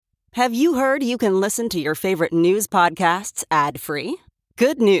Have you heard you can listen to your favorite news podcasts ad-free?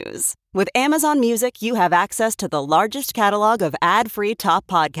 Good news. With Amazon Music, you have access to the largest catalog of ad-free top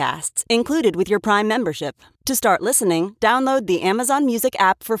podcasts included with your Prime membership. To start listening, download the Amazon Music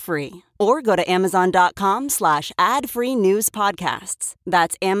app for free or go to amazon.com/ad-free news podcasts.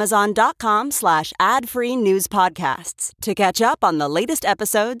 That's amazon.com/ad-free news podcasts to catch up on the latest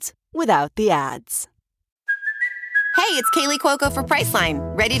episodes without the ads. Hey, it's Kaylee Cuoco for Priceline.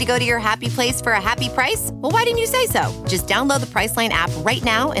 Ready to go to your happy place for a happy price? Well, why didn't you say so? Just download the Priceline app right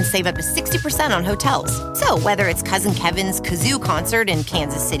now and save up to 60% on hotels. So whether it's Cousin Kevin's Kazoo Concert in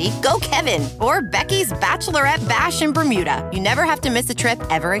Kansas City, go Kevin, or Becky's Bachelorette Bash in Bermuda, you never have to miss a trip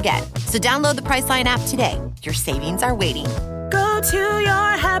ever again. So download the Priceline app today. Your savings are waiting. Go to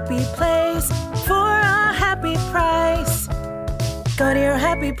your happy place for a happy price. Go to your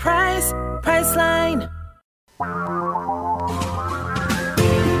happy price, Priceline.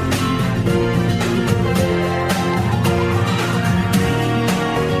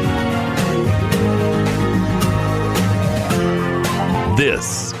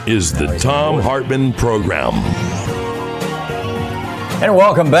 This is the Thom Hartmann Program. And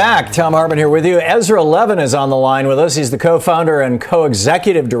welcome back. Thom Hartmann here with you. Ezra Levin is on the line with us. He's the co-founder and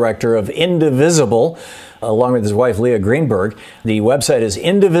co-executive director of Indivisible, along with his wife, Leah Greenberg. The website is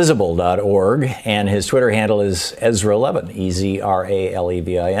indivisible.org, and his Twitter handle is Ezra Levin,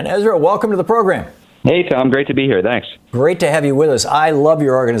 EZRALEVIN. Ezra, welcome to the program. Hey, Tom. Great to be here. Thanks. Great to have you with us. I love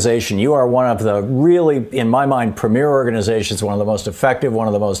your organization. You are one of the really, in my mind, premier organizations, one of the most effective, one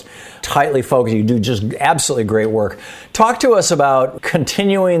of the most tightly focused. You do just absolutely great work. Talk to us about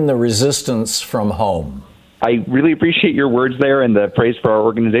continuing the resistance from home. I really appreciate your words there and the praise for our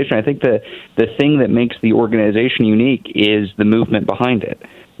organization. I think the thing that makes the organization unique is the movement behind it.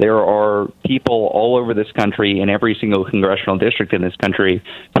 There are people all over this country, in every single congressional district in this country,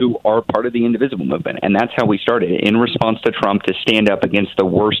 who are part of the Indivisible movement. And that's how we started, in response to Trump, to stand up against the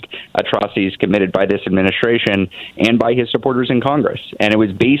worst atrocities committed by this administration and by his supporters in Congress. And it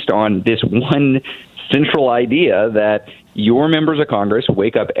was based on this one central idea that your members of Congress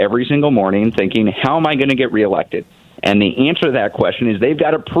wake up every single morning thinking, how am I going to get reelected? And the answer to that question is they've got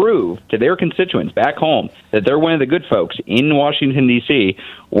to prove to their constituents back home that they're one of the good folks in Washington, D.C.,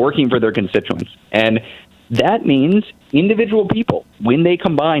 working for their constituents. And that means individual people, when they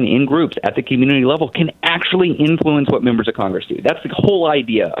combine in groups at the community level, can actually influence what members of Congress do. That's the whole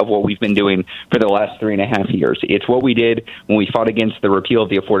idea of what we've been doing for the last 3.5 years. It's what we did when we fought against the repeal of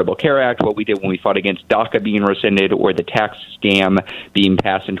the Affordable Care Act, what we did when we fought against DACA being rescinded or the tax scam being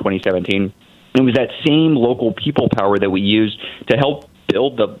passed in 2017. It was that same local people power that we used to help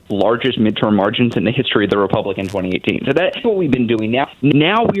build the largest midterm margins in the history of the Republic in 2018. So that's what we've been doing now.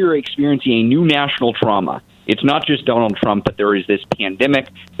 Now we are experiencing a new national trauma. It's not just Donald Trump, but there is this pandemic,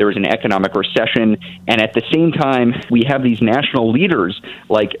 there is an economic recession, and at the same time, we have these national leaders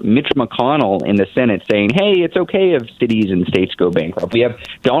like Mitch McConnell in the Senate saying, hey, it's okay if cities and states go bankrupt. We have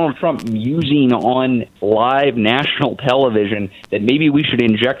Donald Trump musing on live national television that maybe we should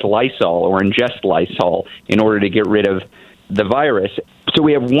inject Lysol or ingest Lysol in order to get rid of the virus. So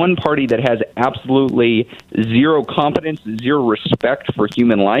we have one party that has absolutely zero competence, zero respect for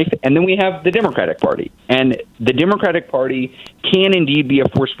human life, and then we have the Democratic Party. And the Democratic Party can indeed be a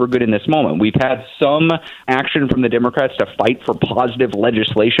force for good in this moment. We've had some action from the Democrats to fight for positive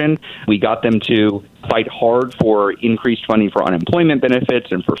legislation. We got them to fight hard for increased funding for unemployment benefits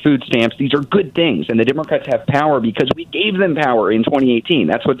and for food stamps. These are good things, and the Democrats have power because we gave them power in 2018.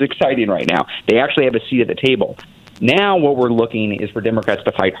 That's what's exciting right now. They actually have a seat at the table. Now what we're looking is for Democrats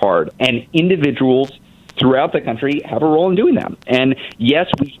to fight hard, and individuals throughout the country have a role in doing that. And yes,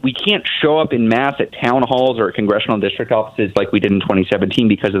 we can't show up in mass at town halls or at congressional district offices like we did in 2017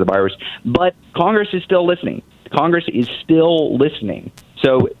 because of the virus, but Congress is still listening. Congress is still listening.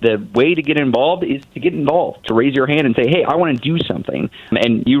 So the way to get involved is to get involved, to raise your hand and say, hey, I want to do something.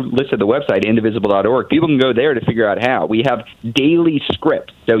 And you listed the website, indivisible.org. People can go there to figure out how. We have daily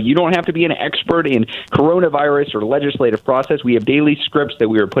scripts. So you don't have to be an expert in coronavirus or legislative process. We have daily scripts that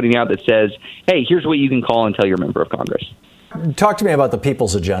we are putting out that says, hey, here's what you can call and tell your member of Congress. Talk to me about the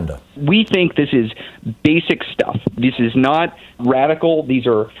people's agenda. We think this is basic stuff. This is not radical. These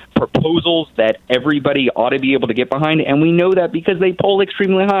are proposals that everybody ought to be able to get behind. And we know that because they poll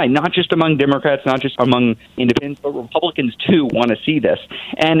extremely high, not just among Democrats, not just among independents, but Republicans too want to see this.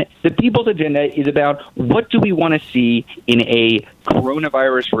 And the people's agenda is about what do we want to see in a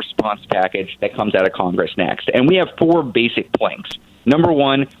coronavirus response package that comes out of Congress next. And we have 4 basic planks. Number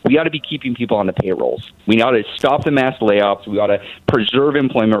one, we ought to be keeping people on the payrolls. We ought to stop the mass layoffs. We ought to preserve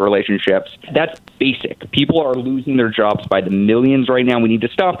employment relationships. That's basic. People are losing their jobs by the millions right now. We need to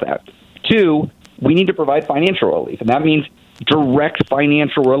stop that. Two, we need to provide financial relief, and that means direct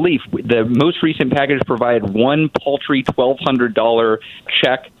financial relief. The most recent package provided one paltry $1,200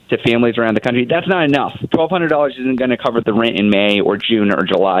 check to families around the country. That's not enough. $1,200 isn't going to cover the rent in May or June or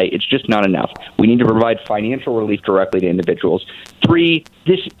July. It's just not enough. We need to provide financial relief directly to individuals. Three,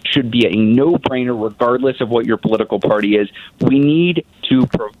 this should be a no-brainer regardless of what your political party is. We need to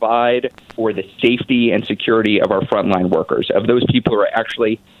provide for the safety and security of our frontline workers, of those people who are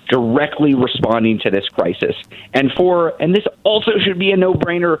actually directly responding to this crisis. And four, and this also should be a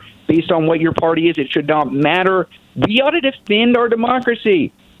no-brainer based on what your party is, it should not matter. We ought to defend our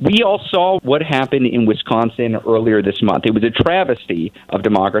democracy. We all saw what happened in Wisconsin earlier this month. It was a travesty of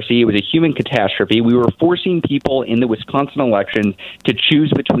democracy. It was a human catastrophe. We were forcing people in the Wisconsin election to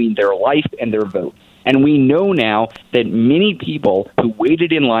choose between their life and their vote. And we know now that many people who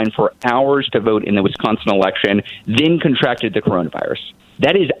waited in line for hours to vote in the Wisconsin election then contracted the coronavirus.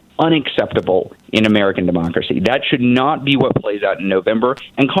 That is unacceptable in American democracy. That should not be what plays out in November,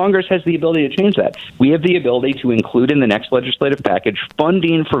 and Congress has the ability to change that. We have the ability to include in the next legislative package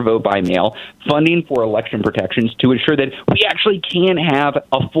funding for vote by mail, funding for election protections to ensure that we actually can have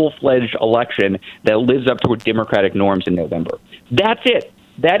a full-fledged election that lives up to democratic norms in November. That's it.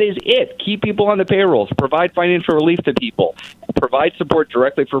 That is it. Keep people on the payrolls, provide financial relief to people, provide support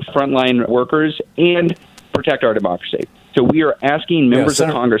directly for frontline workers, and protect our democracy. So we are asking members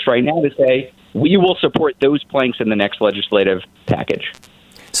of Congress right now to say, we will support those planks in the next legislative package.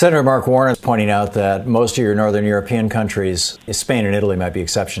 Senator Mark Warren is pointing out that most of your northern European countries, Spain and Italy might be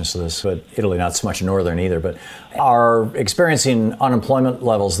exceptions to this, but Italy not so much northern either, but are experiencing unemployment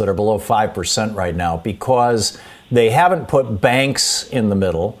levels that are below 5% right now because they haven't put banks in the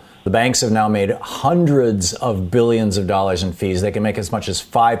middle. The banks have now made hundreds of billions of dollars in fees. They can make as much as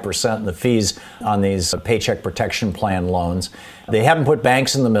 5% in the fees on these paycheck protection plan loans. They haven't put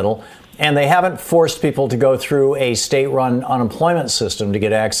banks in the middle, and they haven't forced people to go through a state-run unemployment system to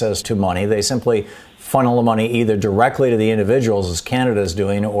get access to money. They simply funnel the money either directly to the individuals, as Canada is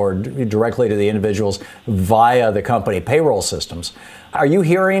doing, or directly to the individuals via the company payroll systems. Are you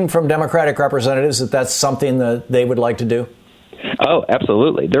hearing from Democratic representatives that that's something that they would like to do? Oh,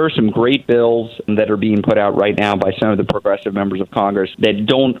 absolutely. There are some great bills that are being put out right now by some of the progressive members of Congress that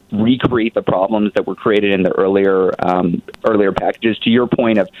don't recreate the problems that were created in the earlier packages. To your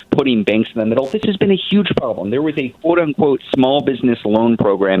point of putting banks in the middle, this has been a huge problem. There was a quote-unquote small business loan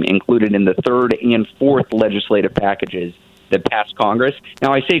program included in the third and fourth legislative packages that passed Congress.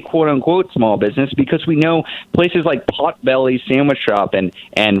 Now, I say quote-unquote small business because we know places like Potbelly Sandwich Shop and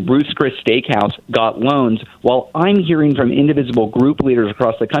Ruth's Chris Steakhouse got loans, while I'm hearing from Indivisible group leaders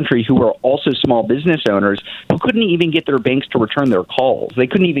across the country who are also small business owners who couldn't even get their banks to return their calls. They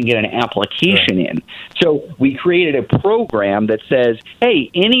couldn't even get an application in. So we created a program that says,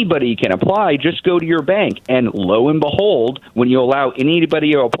 hey, anybody can apply, just go to your bank. And lo and behold, when you allow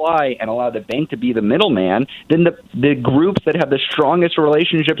anybody to apply and allow the bank to be the middleman, then the groups that have the strongest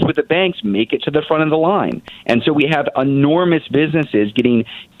relationships with the banks make it to the front of the line. And so we have enormous businesses getting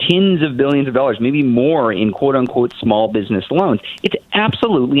tens of billions of dollars, maybe more, in quote-unquote small business loans. It's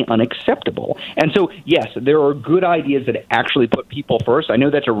absolutely unacceptable. And so, yes, there are good ideas that actually put people first. I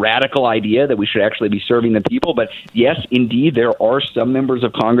know that's a radical idea that we should actually be serving the people, but yes, indeed, there are some members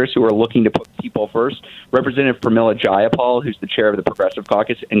of Congress who are looking to put people first. Representative Pramila Jayapal, who's the chair of the Progressive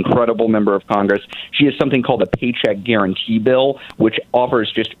Caucus, incredible member of Congress, she has something called the Paycheck Guarantee Bill, which offers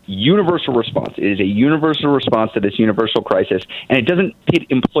just universal response. It is a universal response to this universal crisis, and it doesn't pit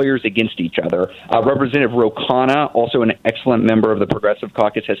employers against each other. Representative Ro Khanna, also an excellent member of the Progressive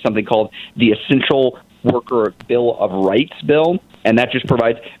Caucus, has something called the Essential Worker Bill of Rights bill, and that just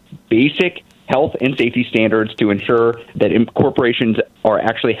provides basic health and safety standards to ensure that corporations are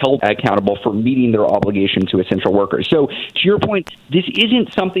actually held accountable for meeting their obligation to essential workers. So to your point, this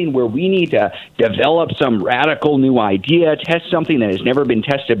isn't something where we need to develop some radical new idea, test something that has never been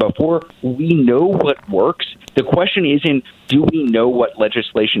tested before. We know what works. The question isn't, do we know what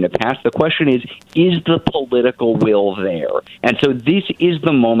legislation to pass? The question is the political will there? And so this is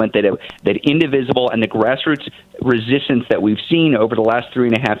the moment that Indivisible and the grassroots resistance that we've seen over the last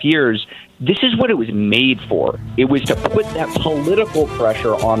 3.5 years, this is what it was made for. It was to put that political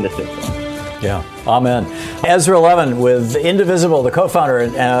pressure on the system. Yeah, amen. Ezra Levin with Indivisible, the co-founder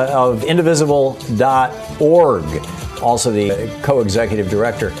of Indivisible.org, also the co-executive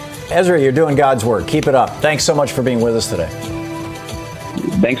director. Ezra, you're doing God's work. Keep it up. Thanks so much for being with us today.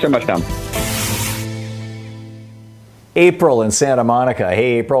 Thanks so much, Thom. April in Santa Monica.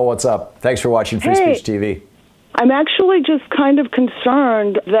 Hey, April, what's up? Thanks for watching Free Speech TV. I'm actually just kind of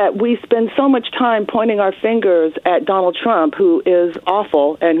concerned that we spend so much time pointing our fingers at Donald Trump, who is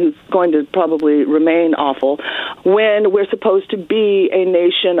awful and who's going to probably remain awful, when we're supposed to be a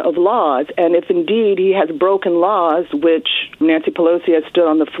nation of laws. And if indeed he has broken laws, which Nancy Pelosi has stood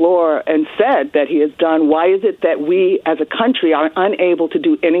on the floor and said that he has done, why is it that we as a country are unable to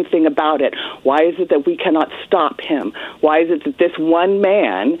do anything about it? Why is it that we cannot stop him? Why is it that this one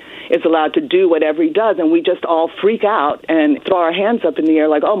man is allowed to do whatever he does and we just all freak out and throw our hands up in the air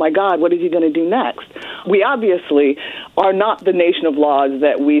like, oh, my God, what is he going to do next? We obviously are not the nation of laws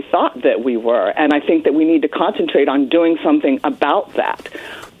that we thought that we were, and I think that we need to concentrate on doing something about that.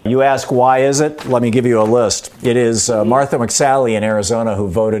 You ask, why is it? Let me give you a list. It is Martha McSally in Arizona who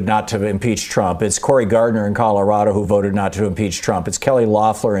voted not to impeach Trump. It's Cory Gardner in Colorado who voted not to impeach Trump. It's Kelly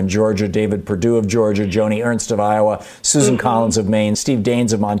Loeffler in Georgia, David Perdue of Georgia, Joni Ernst of Iowa, Susan Collins of Maine, Steve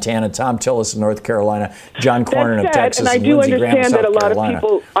Daines of Montana, Tom Tillis of North Carolina, John Cornyn of Texas, and Lindsey Graham of South Carolina.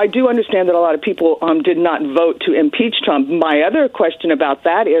 I do understand that a lot of people did not vote to impeach Trump. My other question about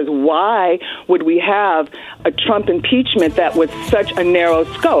that is, why would we have a Trump impeachment that was such a narrow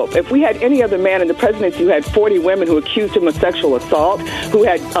scope? If we had any other man in the presidency who had 40 women who accused him of sexual assault, who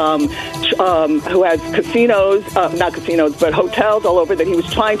had casinos, not casinos, but hotels all over that he was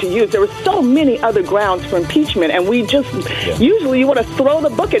trying to use, there were so many other grounds for impeachment, and we just usually you want to throw the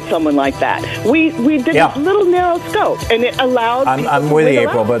book at someone like that. We did this little narrow scope, and it allowed. I'm with you,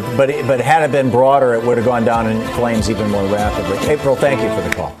 April, but had it been broader, it would have gone down in flames even more rapidly. April, thank you for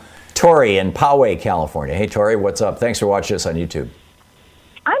the call. Tori in Poway, California. Hey, Tori, what's up? Thanks for watching us on YouTube.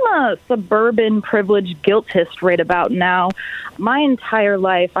 I'm a suburban privileged guiltist right about now. My entire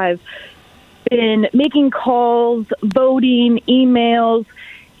life, I've been making calls, voting, emails,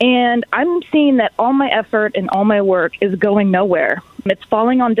 and I'm seeing that all my effort and all my work is going nowhere. It's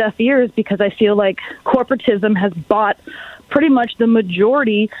falling on deaf ears because I feel like corporatism has bought pretty much the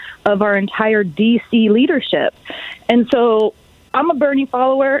majority of our entire D.C. leadership. And so I'm a Bernie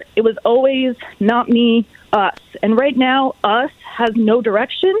follower. It was always not me, us. And right now, us has no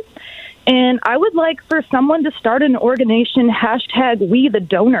direction. And I would like for someone to start an organization,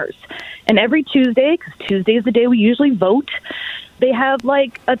 #WeTheDonors. And every Tuesday, because Tuesday is the day we usually vote, they have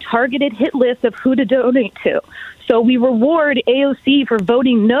like a targeted hit list of who to donate to. So we reward AOC for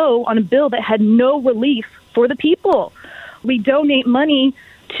voting no on a bill that had no relief for the people. We donate money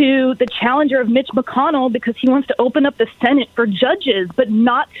to the challenger of Mitch McConnell because he wants to open up the Senate for judges, but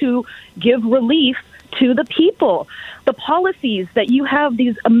not to give relief to the people. The policies that you have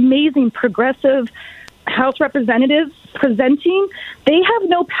these amazing progressive House representatives presenting, they have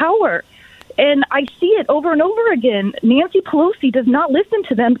no power. And I see it over and over again. Nancy Pelosi does not listen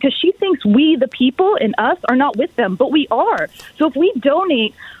to them because she thinks we, the people, and us are not with them, but we are. So if we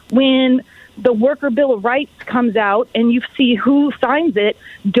donate when the Worker Bill of Rights comes out and you see who signs it,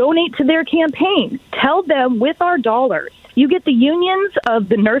 donate to their campaign. Tell them with our dollars. You get the unions of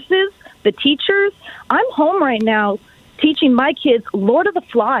the nurses, the teachers. I'm home right now teaching my kids Lord of the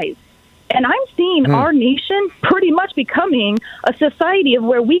Flies. And I'm seeing our nation pretty much becoming a society of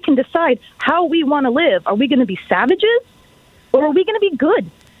where we can decide how we want to live. Are we going to be savages or are we going to be good?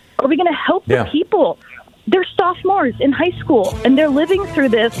 Are we going to help the people? They're sophomores in high school and they're living through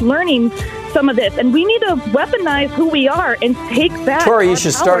this, learning some of this. And we need to weaponize who we are and take back. Tori, you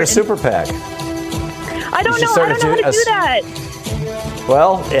should start a super PAC. I don't know how to do that.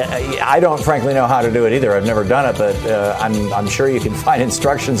 Well, I don't frankly know how to do it either. I've never done it, but I'm sure you can find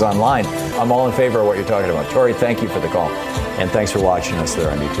instructions online. I'm all in favor of what you're talking about. Tori, thank you for the call. And thanks for watching us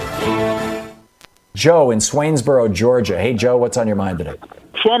there on YouTube. Joe in Swainsboro, Georgia. Hey, Joe, what's on your mind today?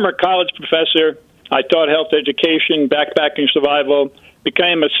 Former college professor. I taught health education, backpacking survival,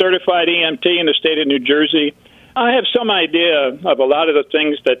 became a certified EMT in the state of New Jersey. I have some idea of a lot of the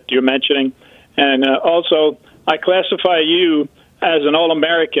things that you're mentioning. And also, I classify you as an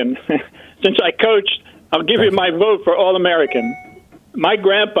All-American. Since I coached, I'll give you my vote for All-American. My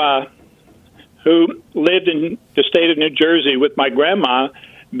grandpa, who lived in the state of New Jersey with my grandma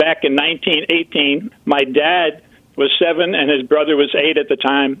back in 1918, my dad was 7 and his brother was 8 at the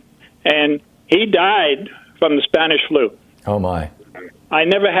time, and he died from the Spanish flu. Oh, my. I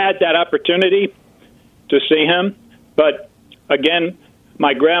never had that opportunity to see him, but again,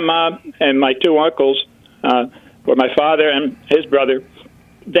 my grandma and my 2 uncles, or my father and his brother,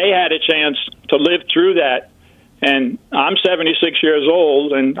 they had a chance to live through that. And I'm 76 years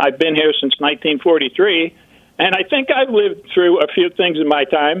old, and I've been here since 1943, and I think I've lived through a few things in my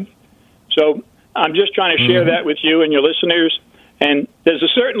time. So I'm just trying to share that with you and your listeners. And there's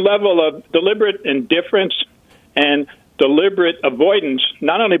a certain level of deliberate indifference and deliberate avoidance,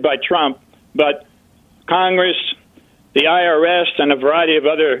 not only by Trump, but Congress, the IRS, and a variety of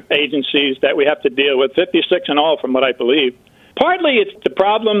other agencies that we have to deal with, 56 in all from what I believe. Partly it's the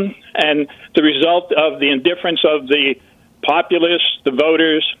problem and the result of the indifference of the populace, the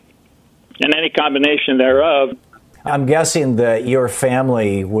voters, and any combination thereof. I'm guessing that your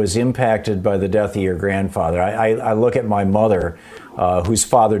family was impacted by the death of your grandfather. I look at my mother, whose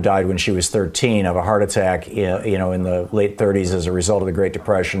father died when she was 13 of a heart attack, in the late 30s as a result of the Great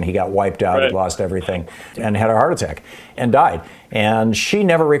Depression. He got wiped out, Right. He lost everything, and had a heart attack and died. And she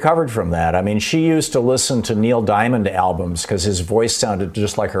never recovered from that. I mean, she used to listen to Neil Diamond albums because his voice sounded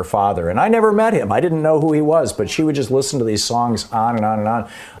just like her father. And I never met him. I didn't know who he was, but she would just listen to these songs on and on and on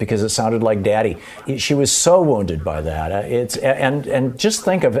because it sounded like Daddy. She was so wounded by that. And just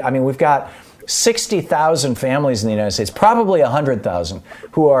think of, we've got 60,000 families in the United States, probably 100,000,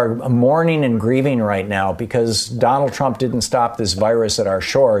 who are mourning and grieving right now because Donald Trump didn't stop this virus at our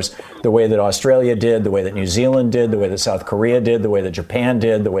shores the way that Australia did, the way that New Zealand did, the way that South Korea did, the way that Japan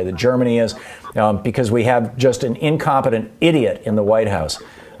did, the way that Germany is, because we have just an incompetent idiot in the White House.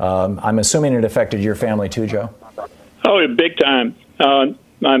 I'm assuming it affected your family too, Joe? Oh, big time.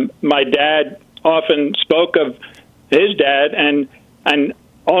 My dad often spoke of his dad, and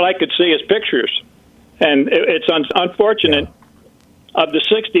all I could see is pictures. And it's unfortunate. Yeah. Of the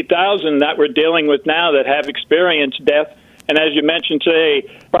 60,000 that we're dealing with now that have experienced death, and as you mentioned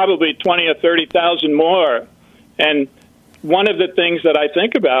today, probably 20 or 30,000 more. And one of the things that I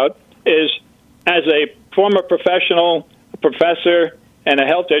think about is, as a former professional, professor, and a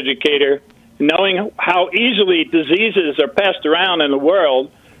health educator, knowing how easily diseases are passed around in the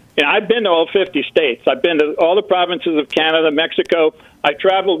world. I've been to all 50 states. I've been to all the provinces of Canada, Mexico. I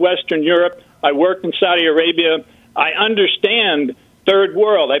traveled Western Europe. I worked in Saudi Arabia. I understand third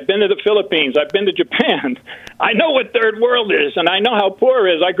world. I've been to the Philippines. I've been to Japan. I know what third world is, and I know how poor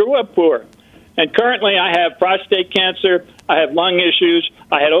it is. I grew up poor. And currently I have prostate cancer. I have lung issues.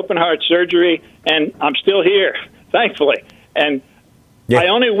 I had open heart surgery, and I'm still here, thankfully. And I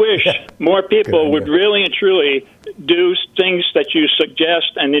only wish more people would really and truly do things that you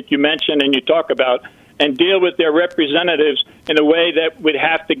suggest and that you mention and you talk about and deal with their representatives in a way that would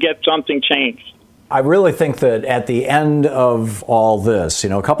have to get something changed. I really think that at the end of all this,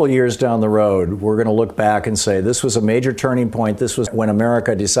 a couple of years down the road, we're going to look back and say this was a major turning point. This was when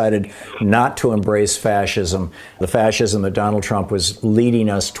America decided not to embrace fascism, the fascism that Donald Trump was leading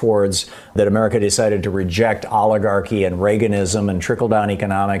us towards, that America decided to reject oligarchy and Reaganism and trickle-down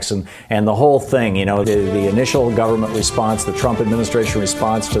economics and the whole thing. The initial government response, the Trump administration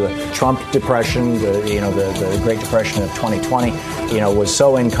response to the Trump Depression, the Great Depression of 2020, was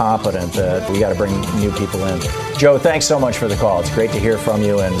so incompetent that we got to bring new people in. Joe, thanks so much for the call. It's great to hear from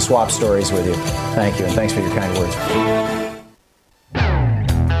you and swap stories with you. Thank you, and thanks for your kind words.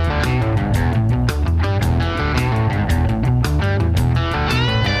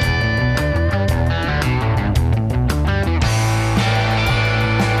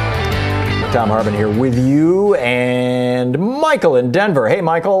 Thom Hartmann here with you and Michael in Denver. Hey,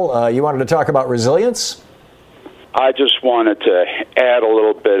 Michael, you wanted to talk about resilience? I just wanted to add a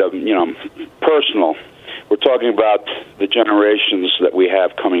little bit of, personal. We're talking about the generations that we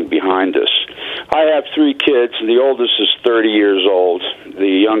have coming behind us. I have 3 kids. The oldest is 30 years old. The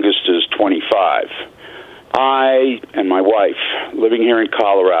youngest is 25. I and my wife, living here in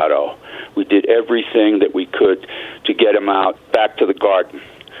Colorado, we did everything that we could to get them out back to the garden.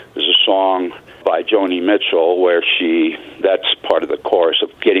 There's a song by Joni Mitchell where that's part of the chorus of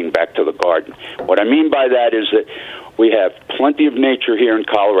getting back to the garden. What I mean by that is that we have plenty of nature here in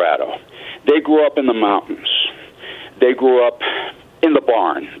Colorado. They grew up in the mountains. They grew up in the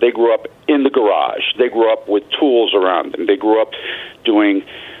barn. They grew up in the garage. They grew up with tools around them. They grew up doing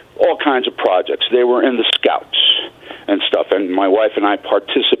all kinds of projects. They were in the Scouts and stuff, and my wife and I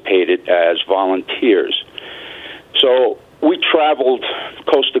participated as volunteers. So we traveled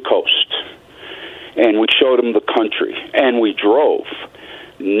coast to coast, and we showed them the country, and we drove.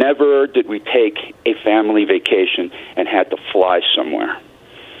 Never did we take a family vacation and had to fly somewhere.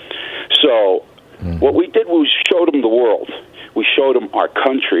 So what we did was showed them the world. We showed them our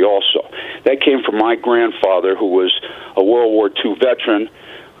country also. That came from my grandfather, who was a World War II veteran.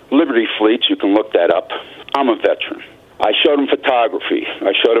 Liberty Fleets, you can look that up. I'm a veteran. I showed them photography.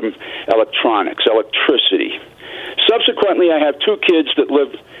 I showed them electronics, electricity. Subsequently, I have 2 kids that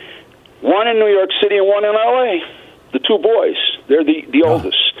live, one in New York City and one in L.A., the 2 boys. They're the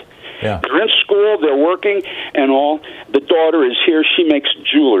oldest. Yeah. They're in school, they're working, and all. The daughter is here. She makes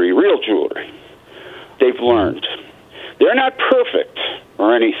jewelry, real jewelry. They've learned. They're not perfect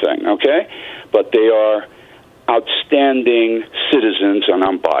or anything, okay? But they are outstanding citizens and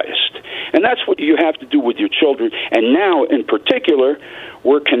unbiased. And that's what you have to do with your children. And now, in particular,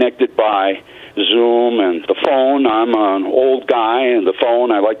 we're connected by Zoom and the phone. I'm an old guy, and the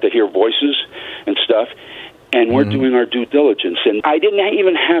phone, I like to hear voices and stuff. And we're doing our due diligence. And I didn't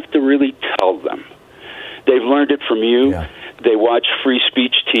even have to really tell them. They've learned it from you. Yeah. They watch free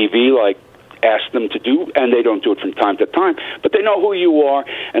speech TV like ask them to do, and they don't do it from time to time. But they know who you are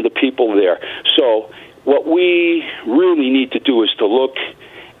and the people there. So what we really need to do is to look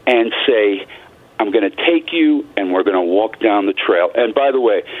and say, I'm going to take you, and we're going to walk down the trail. And by the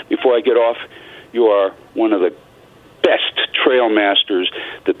way, before I get off, you are one of the best trail masters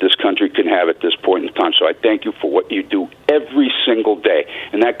that this country can have at this point in time. So I thank you for what you do every single day.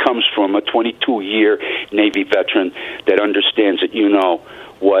 And that comes from a 22-year Navy veteran that understands that you know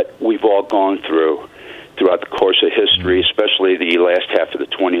what we've all gone through throughout the course of history, especially the last half of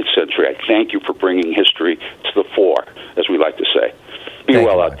the 20th century. I thank you for bringing history to the fore, as we like to say. Be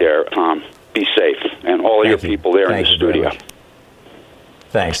well out there, Tom. Be safe. And all of your people there in the studio.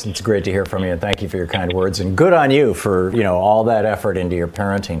 Thanks. It's great to hear from you, and thank you for your kind words. And good on you for, all that effort into your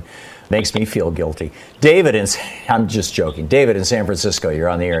parenting. Makes me feel guilty. David, I'm just joking. David in San Francisco, you're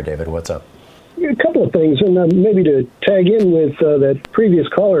on the air, David. What's up? A couple of things, and maybe to tag in with that previous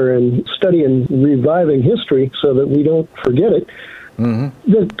caller and studying reviving history so that we don't forget it.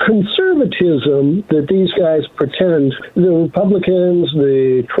 Mm-hmm. The conservatism that these guys pretend, the Republicans,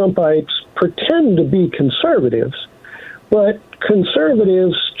 the Trumpites, pretend to be conservatives, but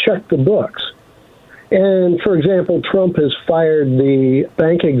conservatives check the books. And, for example, Trump has fired the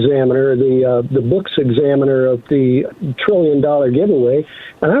bank examiner, the books examiner of the $1 trillion giveaway,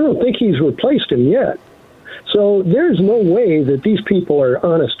 and I don't think he's replaced him yet. So there's no way that these people are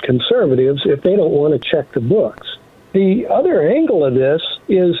honest conservatives if they don't want to check the books. The other angle of this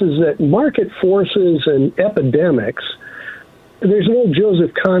is that market forces and epidemics, there's an old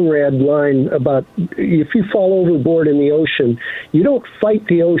Joseph Conrad line about if you fall overboard in the ocean, you don't fight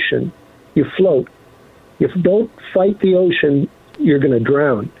the ocean, you float. If you don't fight the ocean, you're going to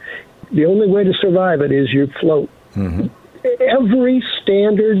drown. The only way to survive it is you float. Mm-hmm. Every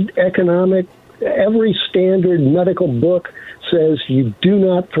standard economic, every standard medical book says you do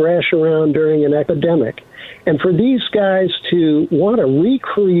not thrash around during an epidemic. And for these guys to want to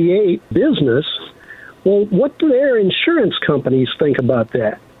recreate business, well, what do their insurance companies think about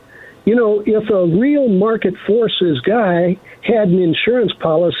that? If a real market forces guy had an insurance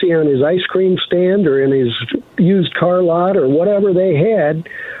policy on his ice cream stand or in his used car lot or whatever they had,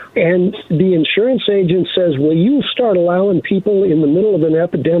 and the insurance agent says, well, you start allowing people in the middle of an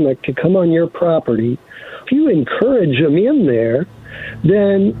epidemic to come on your property, if you encourage them in there,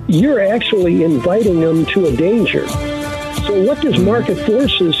 then you're actually inviting them to a danger. So what does market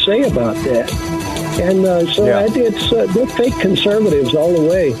forces say about that? And they're fake conservatives all the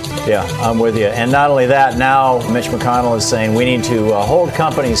way. Yeah, I'm with you. And not only that, now Mitch McConnell is saying we need to hold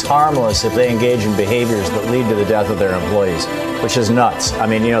companies harmless if they engage in behaviors that lead to the death of their employees, which is nuts. I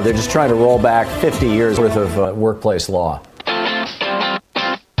mean, they're just trying to roll back 50 years worth of workplace law.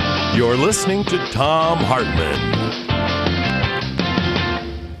 You're listening to Thom Hartmann.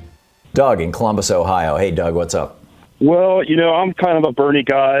 Doug in Columbus, Ohio. Hey, Doug, what's up? Well, I'm kind of a Bernie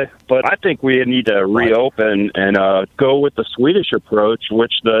guy, but I think we need to reopen and go with the Swedish approach,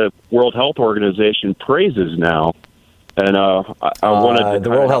 which the World Health Organization praises now. And I wanted to the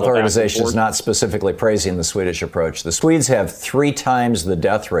World Health Organization is not specifically praising the Swedish approach. The Swedes have 3 times the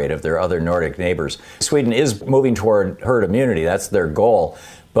death rate of their other Nordic neighbors. Sweden is moving toward herd immunity. That's their goal.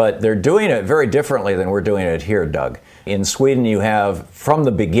 But they're doing it very differently than we're doing it here, Doug. In Sweden, you have, from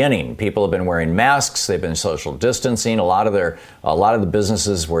the beginning, people have been wearing masks. They've been social distancing. A lot of the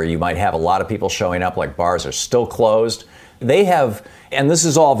businesses where you might have a lot of people showing up, like bars, are still closed. They have, and this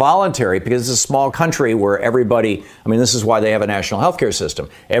is all voluntary because it's a small country where everybody, this is why they have a national healthcare system.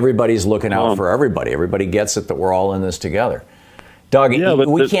 Everybody's looking out for everybody. Everybody gets it that we're all in this together. Doug,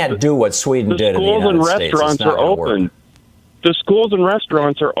 we can't do what Sweden did in the United States. The schools and restaurants are open. The schools and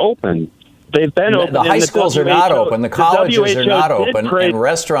restaurants are open. They've been open. The high schools are not open. The colleges are not open. And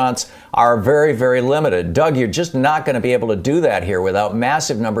restaurants are very, very limited. Doug, you're just not going to be able to do that here without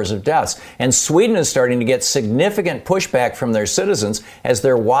massive numbers of deaths. And Sweden is starting to get significant pushback from their citizens as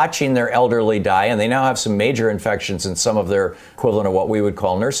they're watching their elderly die. And they now have some major infections in some of their equivalent of what we would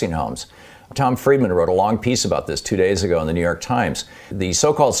call nursing homes. Tom Friedman wrote a long piece about this 2 days ago in the New York Times. The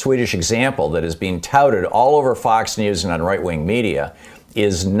so-called Swedish example that is being touted all over Fox News and on right-wing media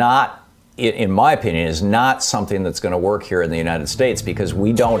is not, in my opinion, is not something that's going to work here in the United States because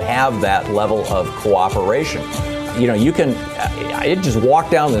we don't have that level of cooperation. you can just walk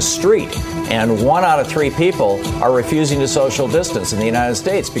down the street and 1 out of 3 people are refusing to social distance in the United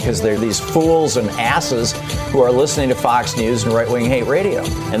States because they're these fools and asses who are listening to Fox News and right-wing hate radio,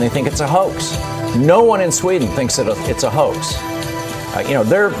 and they think it's a hoax. No one in Sweden thinks that it's a hoax.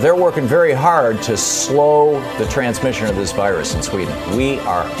 They're working very hard to slow the transmission of this virus in Sweden. We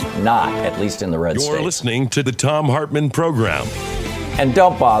are not, at least in the red states. You're listening to the Thom Hartmann Program. And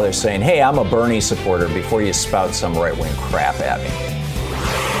don't bother saying, hey, I'm a Bernie supporter before you spout some right-wing crap at me.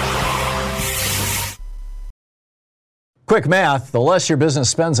 Quick math, the less your business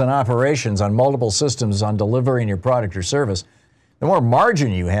spends on operations, on multiple systems, on delivering your product or service, the more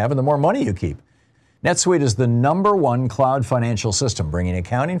margin you have and the more money you keep. NetSuite is the #1 cloud financial system, bringing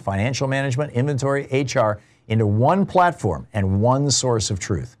accounting, financial management, inventory, HR into one platform and one source of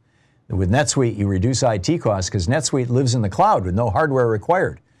truth. With NetSuite, you reduce IT costs because NetSuite lives in the cloud with no hardware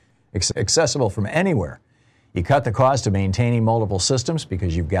required, accessible from anywhere. You cut the cost of maintaining multiple systems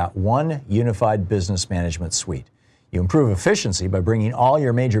because you've got one unified business management suite. You improve efficiency by bringing all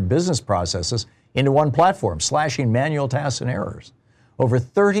your major business processes into one platform, slashing manual tasks and errors. Over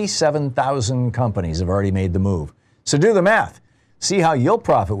 37,000 companies have already made the move. So do the math. See how you'll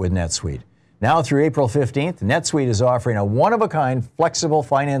profit with NetSuite. Now through April 15th, NetSuite is offering a one-of-a-kind flexible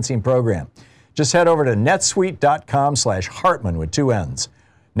financing program. Just head over to netsuite.com/Hartmann with 2 N's.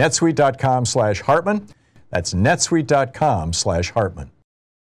 netsuite.com/Hartmann. That's netsuite.com/Hartmann.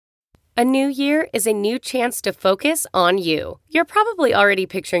 A new year is a new chance to focus on you. You're probably already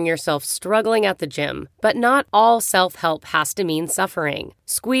picturing yourself struggling at the gym, but not all self-help has to mean suffering.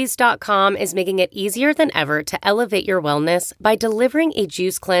 Squeeze.com is making it easier than ever to elevate your wellness by delivering a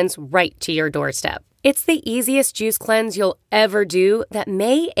juice cleanse right to your doorstep. It's the easiest juice cleanse you'll ever do that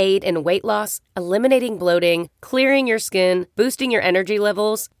may aid in weight loss, eliminating bloating, clearing your skin, boosting your energy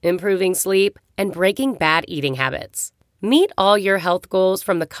levels, improving sleep, and breaking bad eating habits. Meet all your health goals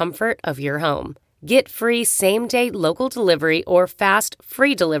from the comfort of your home. Get free same-day local delivery or fast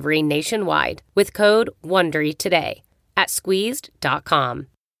free delivery nationwide with code WONDERY today at squeezed.com.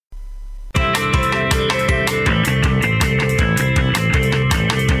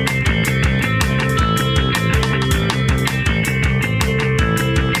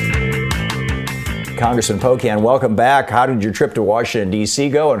 Congressman Pocan, welcome back. How did your trip to Washington, D.C.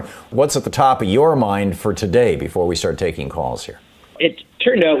 go, and what's at the top of your mind for today before we start taking calls here? It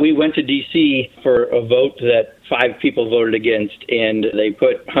turned out we went to D.C. for a vote that 5 people voted against, and they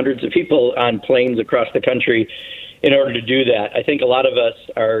put hundreds of people on planes across the country in order to do that. I think a lot of us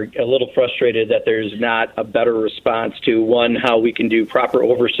are a little frustrated that there's not a better response to, one, how we can do proper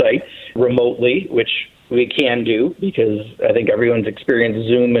oversight remotely, which we can do because I think everyone's experienced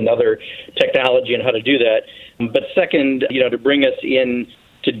Zoom and other technology and how to do that. But second, to bring us in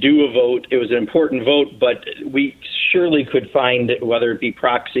to do a vote, it was an important vote, but we surely could find, whether it be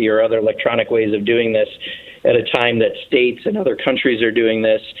proxy or other electronic ways of doing this, at a time that states and other countries are doing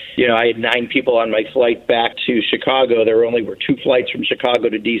this. I had 9 people on my flight back to Chicago. There only were 2 flights from Chicago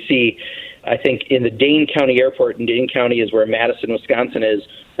to D.C. I think in the Dane County Airport, and Dane County is where Madison, Wisconsin is,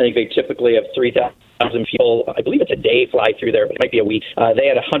 I think they typically have 3,000 people. I believe it's a day fly through there, but it might be a week. They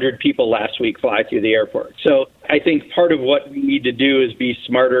had 100 people last week fly through the airport. So I think part of what we need to do is be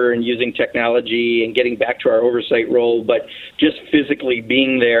smarter in using technology and getting back to our oversight role, but just physically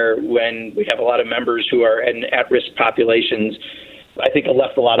being there when we have a lot of members who are in at-risk populations, I think it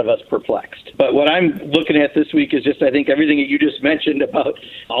left a lot of us perplexed. But what I'm looking at this week is just, I think, everything that you just mentioned about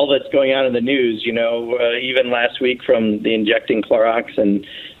all that's going on in the news, even last week from the injecting Clorox and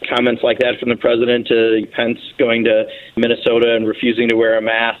comments like that from the president to Pence going to Minnesota and refusing to wear a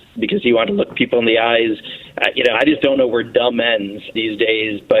mask because he wanted to look people in the eyes. I just don't know where dumb ends these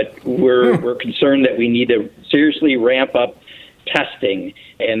days, but we're concerned that we need to seriously ramp up testing,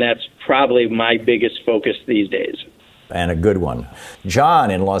 and that's probably my biggest focus these days. And a good one.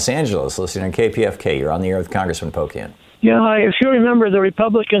 John in Los Angeles, listening on KPFK. You're on the air with Congressman Pocan. Yeah, if you remember, the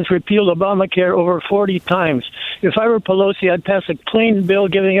Republicans repealed Obamacare over 40 times. If I were Pelosi, I'd pass a clean bill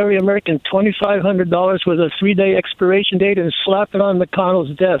giving every American $2,500 with a 3-day expiration date and slap it on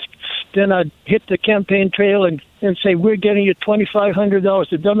McConnell's desk. Then I'd hit the campaign trail and say, we're getting you $2,500.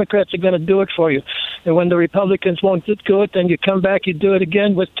 The Democrats are going to do it for you. And when the Republicans won't do it, then you come back, you do it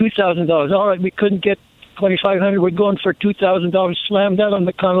again with $2,000. All right, we couldn't get $2,500. We're going for $2,000. Slam that on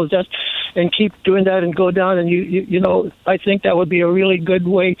McConnell's desk and keep doing that and go down. And I think that would be a really good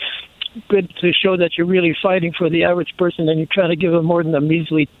way, good to show that you're really fighting for the average person and you're trying to give them more than a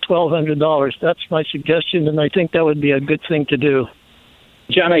measly $1,200. That's my suggestion, and I think that would be a good thing to do.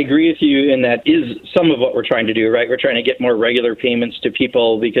 John, I agree with you, and that is some of what we're trying to do, right? We're trying to get more regular payments to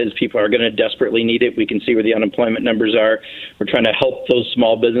people because people are going to desperately need it. We can see where the unemployment numbers are. We're trying to help those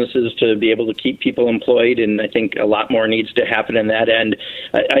small businesses to be able to keep people employed, and I think a lot more needs to happen in that end.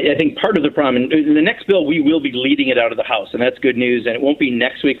 I think part of the problem, in the next bill, we will be leading it out of the House, and that's good news, and it won't be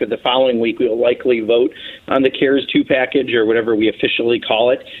next week, but the following week we will likely vote on the CARES 2 package or whatever we officially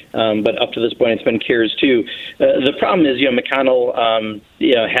call it, but up to this point it's been CARES 2. The problem is, McConnell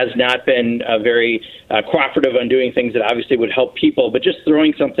has not been very cooperative on doing things that obviously would help people, but just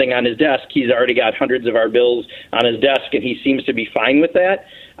throwing something on his desk, he's already got hundreds of our bills on his desk, and he seems to be fine with that.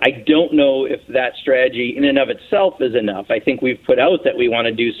 I don't know if that strategy in and of itself is enough. I think we've put out that we want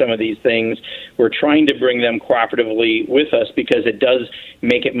to do some of these things. We're trying to bring them cooperatively with us because it does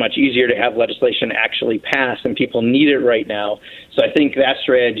make it much easier to have legislation actually pass, and people need it right now. So I think that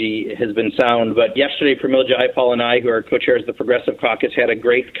strategy has been sound. But yesterday, Pramila Jayapal and I, who are co-chairs of the Progressive Caucus, had a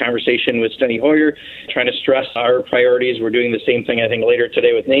great conversation with Steny Hoyer, trying to stress our priorities. We're doing the same thing, I think, later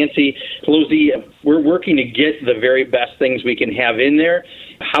today with Nancy Pelosi. We're working to get the very best things we can have in there.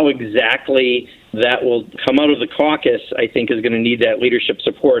 How exactly that will come out of the caucus, I think, is going to need that leadership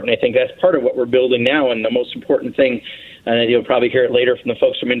support. And I think that's part of what we're building now. And the most important thing, and you'll probably hear it later from the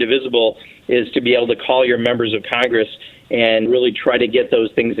folks from Indivisible, is to be able to call your members of Congress and really try to get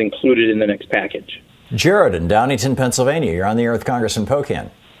those things included in the next package. Jared in Downingtown, Pennsylvania. You're on the air with Congressman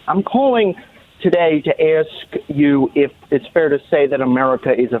Pocan. I'm calling today to ask you if it's fair to say that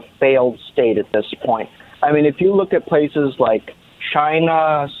America is a failed state at this point. I mean, if you look at places like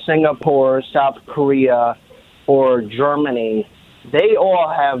China, Singapore, South Korea, or Germany, they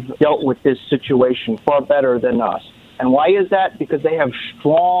all have dealt with this situation far better than us. And why is that? Because they have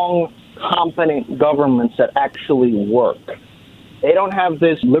strong, competent governments that actually work. They don't have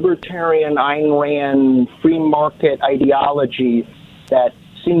this libertarian, Ayn Rand, free market ideology that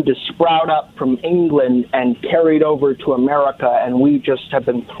seemed to sprout up from England and carried over to America, and we just have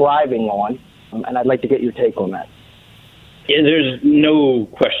been thriving on. And I'd like to get your take on that. Yeah, there's no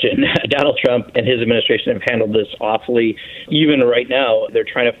question Donald Trump and his administration have handled this awfully. Even right now, they're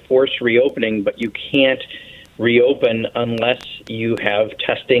trying to force reopening, but you can't reopen unless you have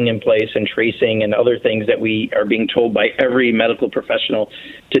testing in place and tracing and other things that we are being told by every medical professional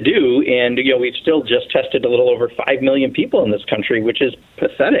to do. And, we've still just tested a little over 5 million people in this country, which is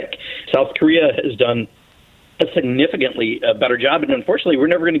pathetic. South Korea has done a significantly better job. And unfortunately, we're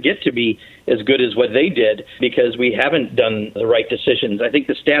never going to get to be as good as what they did because we haven't done the right decisions. I think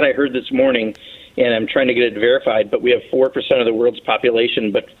the stat I heard this morning, and I'm trying to get it verified, but we have 4% of the world's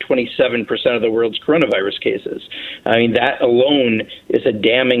population, but 27% of the world's coronavirus cases. I mean, that alone is a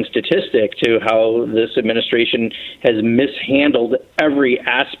damning statistic to how this administration has mishandled every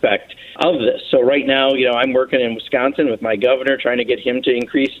aspect of this. So right now, I'm working in Wisconsin with my governor, trying to get him to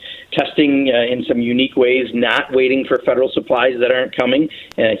increase testing in some unique ways, not waiting for federal supplies that aren't coming.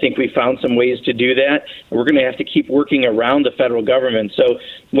 And I think we found some ways to do that. We're going to have to keep working around the federal government. So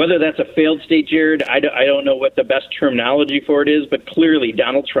whether that's a failed state, Jared, I don't know what the best terminology for it is, but clearly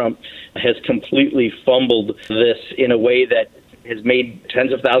Donald Trump has completely fumbled this in a way that has made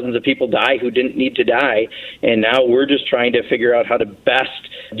tens of thousands of people die who didn't need to die. And now we're just trying to figure out how to best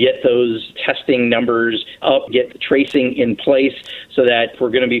get those testing numbers up, get the tracing in place so that we're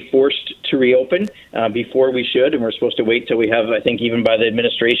going to be forced to reopen before we should. And we're supposed to wait till we have, I think, even by the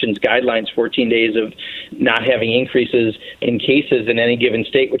administration's guidelines, 14 days of not having increases in cases in any given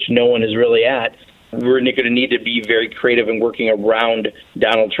state, which no one is really at. We're going to need to be very creative in working around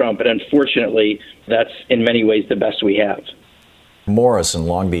Donald Trump. And unfortunately, that's in many ways the best we have. Morris in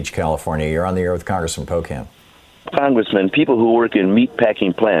Long Beach, California. You're on the air with Congressman Pocan. Congressman, people who work in meat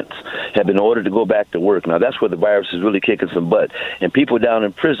packing plants have been ordered to go back to work. Now, that's where the virus is really kicking some butt. And people down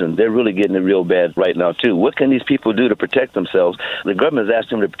in prison, they're really getting it real bad right now, too. What can these people do to protect themselves? The government is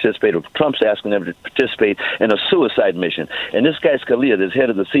asking them to participate, or Trump's asking them to participate in a suicide mission. And this guy, Scalia, this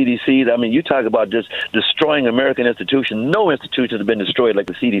head of the CDC, I mean, you talk about just destroying American institutions. No institution has been destroyed like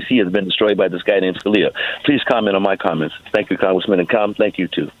the CDC has been destroyed by this guy named Scalia. Please comment on my comments. Thank you, Congressman, and thank you,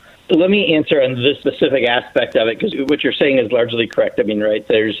 too. Let me answer on this specific aspect of it, because what you're saying is largely correct. I mean, right,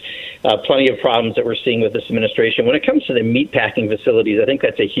 there's plenty of problems that we're seeing with this administration. When it comes to the meatpacking facilities, I think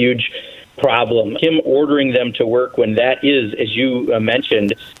that's a huge problem. Him ordering them to work when that is, as you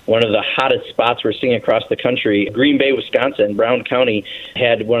mentioned, one of the hottest spots we're seeing across the country. Green Bay, Wisconsin, Brown County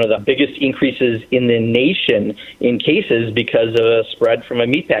had one of the biggest increases in the nation in cases because of a spread from a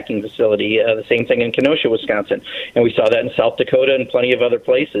meatpacking facility. The same thing in Kenosha, Wisconsin. And we saw that in South Dakota and plenty of other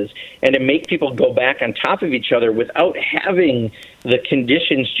places. And to make people go back on top of each other without having the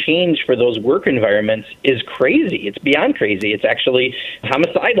conditions change change for those work environments is crazy. It's beyond crazy. It's actually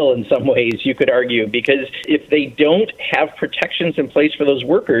homicidal in some ways, you could argue, because if they don't have protections in place for those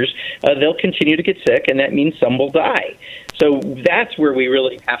workers, they'll continue to get sick, and that means some will die. So that's where we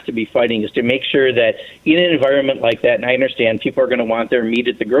really have to be fighting, is to make sure that in an environment like that, and I understand people are going to want their meat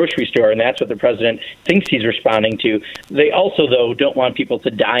at the grocery store, and that's what the president thinks he's responding to. They also, though, don't want people to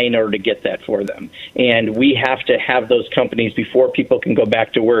die in order to get that for them. And we have to have those companies, before people can go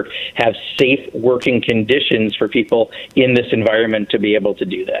back to work, have safe working conditions for people in this environment to be able to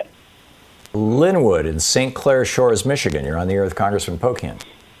do that. Linwood in St. Clair Shores, Michigan. You're on the air with Congressman Pocan.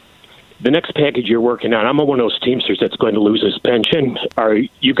 The next package you're working on, I'm one of those Teamsters that's going to lose his pension. Are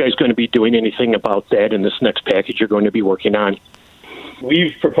you guys going to be doing anything about that in this next package you're going to be working on?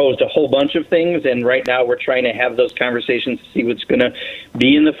 We've proposed a whole bunch of things, and right now we're trying to have those conversations to see what's going to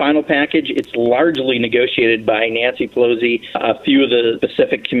be in the final package. It's largely negotiated by Nancy Pelosi, a few of the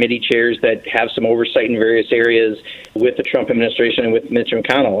specific committee chairs that have some oversight in various areas with the Trump administration and with Mitch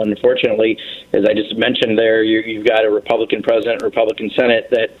McConnell. And unfortunately, as I just mentioned there, you've got a Republican president, Republican Senate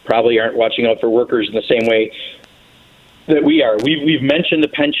that probably aren't watching out for workers in the same way that we are. We've mentioned the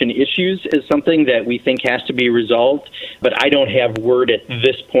pension issues as something that we think has to be resolved, but I don't have word at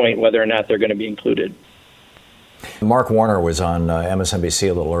this point whether or not they're going to be included. Mark Warner was on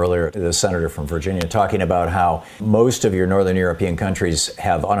MSNBC a little earlier, the senator from Virginia, talking about how most of your northern European countries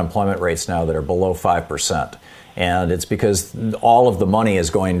have unemployment rates now that are below 5%. And it's because all of the money is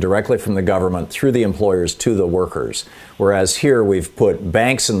going directly from the government through the employers to the workers. Whereas here we've put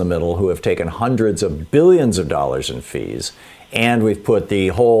banks in the middle who have taken hundreds of billions of dollars in fees. And we've put the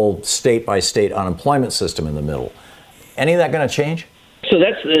whole state-by-state unemployment system in the middle. Any of that going to change? So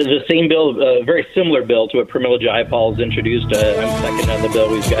that's the same bill, a very similar bill to what Pramila Jayapal has introduced. I'm second on the bill.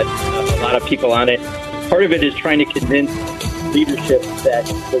 We've got a lot of people on it. Part of it is trying to convince leadership that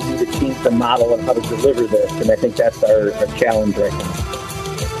they need to change the model of how to deliver this, and I think that's our challenge right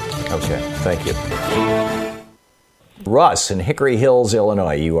now. Okay, thank you. Russ in Hickory Hills,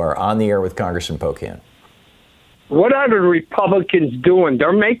 Illinois, you are on the air with Congressman Pocan. What are the Republicans doing?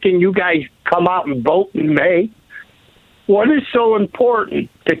 They're making you guys come out and vote in May. What is so important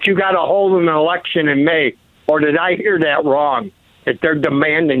that you got to hold an election in May? Or did I hear that wrong? That they're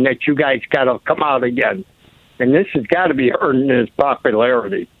demanding that you guys got to come out again? And this has got to be hurting his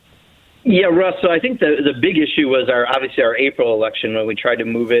popularity. Yeah, Russ, so I think the big issue was obviously our April election when we tried to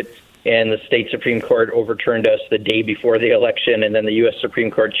move it, and the state Supreme Court overturned us the day before the election, and then the U.S.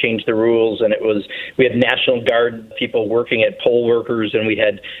 Supreme Court changed the rules, and we had National Guard people working at poll workers, and we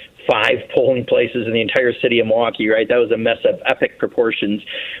had 5 polling places in the entire city of Milwaukee, right? That was a mess of epic proportions.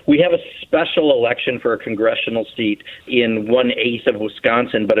 We have a special election for a congressional seat in 1/8 of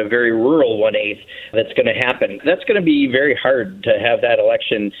Wisconsin, but a very rural 1/8 that's going to happen. That's going to be very hard to have that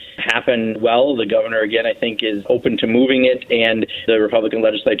election happen well. The governor, again, I think is open to moving it, and the Republican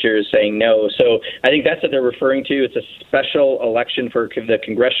legislature is saying no. So I think that's what they're referring to. It's a special election for the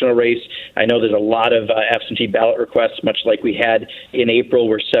congressional race. I know there's a lot of absentee ballot requests, much like we had in April,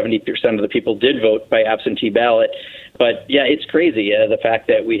 where 70% of the people did vote by absentee ballot. But, yeah, it's crazy, the fact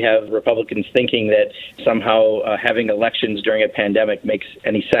that we have Republicans thinking that somehow having elections during a pandemic makes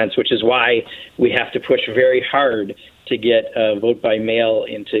any sense, which is why we have to push very hard to get vote by mail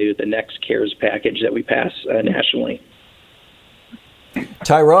into the next CARES package that we pass nationally.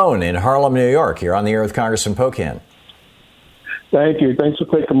 Tyrone in Harlem, New York. You're on the air with Congressman Pocan. Thank you. Thanks for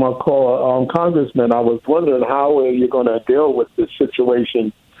taking my call. Congressman, I was wondering how you're going to deal with this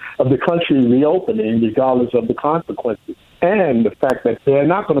situation of the country reopening regardless of the consequences, and the fact that they're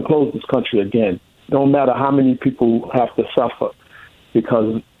not going to close this country again, no matter how many people have to suffer,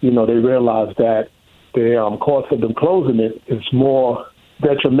 because, they realize that the cost of them closing it is more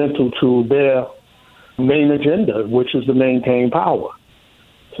detrimental to their main agenda, which is to maintain power.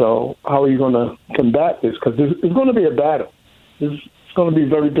 So how are you going to combat this? Because it's going to be a battle. It's going to be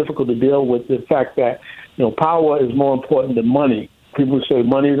very difficult to deal with the fact that, power is more important than money. People say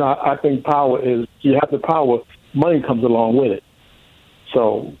money. I think power is, you have the power, money comes along with it.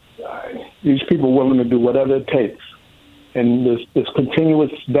 So these people are willing to do whatever it takes. And this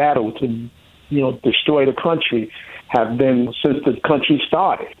continuous battle to, destroy the country have been since the country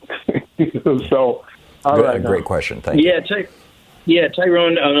started. So, all right. Great question. Thank you. Yeah,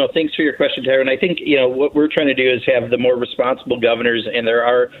 Tyrone, no, thanks for your question, Tyrone. I think, what we're trying to do is have the more responsible governors, and there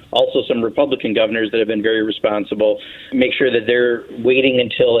are also some Republican governors that have been very responsible, make sure that they're waiting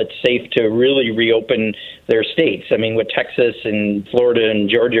until it's safe to really reopen their states. I mean, what Texas and Florida and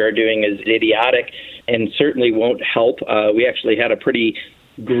Georgia are doing is idiotic and certainly won't help. We actually had a pretty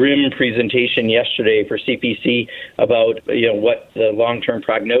grim presentation yesterday for CPC about what the long-term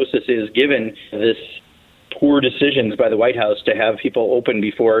prognosis is given this poor decisions by the White House to have people open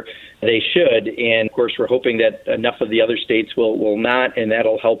before they should. And of course, we're hoping that enough of the other states will not, and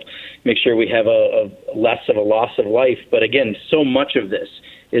that'll help make sure we have a less of a loss of life. But again, so much of this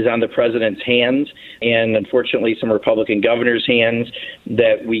is on the president's hands and unfortunately some Republican governors' hands,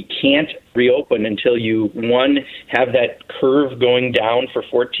 that we can't reopen until you, one, have that curve going down for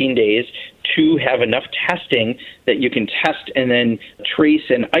 14 days, two, have enough testing that you can test and then trace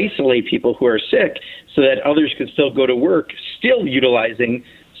and isolate people who are sick so that others can still go to work, still utilizing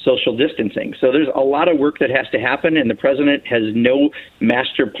social distancing. So there's a lot of work that has to happen, and the president has no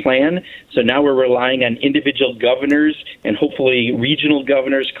master plan. So now we're relying on individual governors and hopefully regional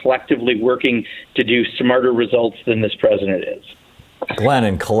governors collectively working to do smarter results than this president is. Glenn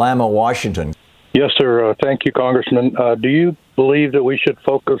in Kalama, Washington. Yes, sir. Thank you, Congressman. Do you believe that we should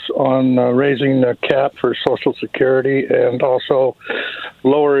focus on raising the cap for Social Security and also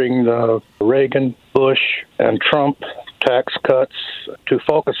lowering the Reagan, Bush, and Trump tax cuts? To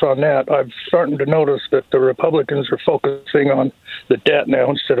focus on that, I'm starting to notice that the Republicans are focusing on the debt now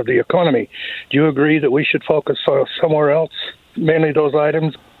instead of the economy. Do you agree that we should focus somewhere else, mainly those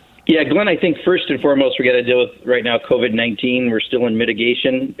items? Yeah, Glenn, I think first and foremost, we got to deal with right now COVID-19. We're still in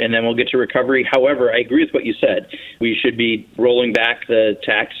mitigation, and then we'll get to recovery. However, I agree with what you said. We should be rolling back the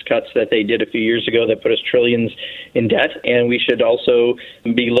tax cuts that they did a few years ago that put us trillions in debt, and we should also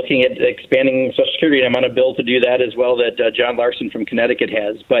be looking at expanding Social Security. And I'm on a bill to do that as well that John Larson from Connecticut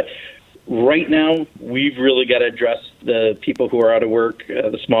has. But right now, we've really got to address the people who are out of work,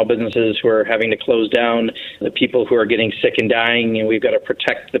 the small businesses who are having to close down, the people who are getting sick and dying, and we've got to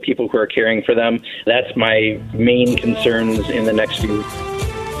protect the people who are caring for them. That's my main concerns in the next few weeks.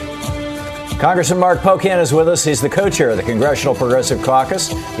 Congressman Mark Pocan is with us. He's the co-chair of the Congressional Progressive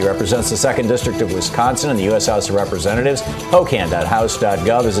Caucus. He represents the 2nd District of Wisconsin in the U.S. House of Representatives.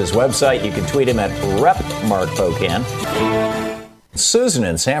 Pocan.house.gov is his website. You can tweet him at @RepMarkPocan. Susan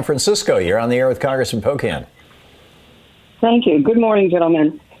in San Francisco, you're on the air with Congressman Pocan. Thank you. Good morning,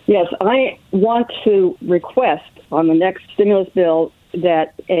 gentlemen. Yes, I want to request on the next stimulus bill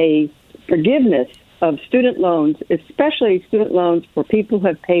that a forgiveness of student loans, especially student loans for people who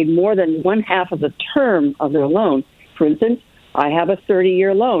have paid more than one half of the term of their loan. For instance, I have a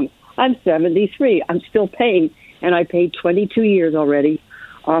 30-year loan. I'm 73. I'm still paying, and I paid 22 years already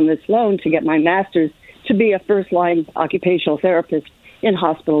on this loan to get my master's to be a first-line occupational therapist in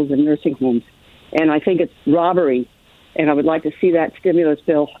hospitals and nursing homes. And I think it's robbery, and I would like to see that stimulus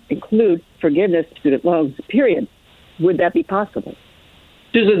bill include forgiveness of student loans, period. Would that be possible?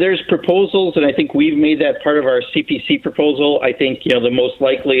 Susan, there's proposals, and I think we've made that part of our CPC proposal. I think, the most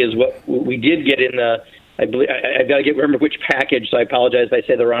likely is what we did get in the, I believe, I've got to remember which package, so I apologize if I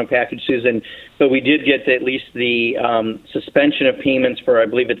say the wrong package, Susan, but we did get at least the suspension of payments for, I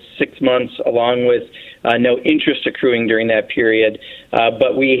believe it's 6 months, along with no interest accruing during that period.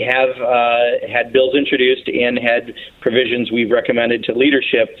 But we have had bills introduced and had provisions we've recommended to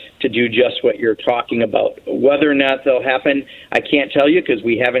leadership to do just what you're talking about. Whether or not they'll happen, I can't tell you because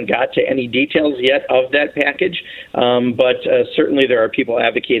we haven't got to any details yet of that package, but certainly there are people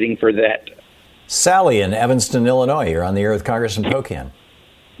advocating for that. Sally in Evanston, Illinois, you're on the air with Congressman Pocan.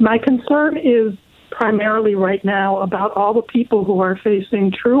 My concern is primarily right now about all the people who are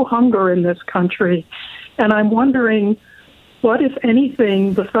facing true hunger in this country. And I'm wondering what, if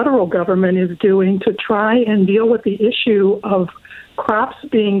anything, the federal government is doing to try and deal with the issue of crops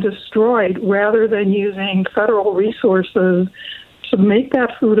being destroyed rather than using federal resources to make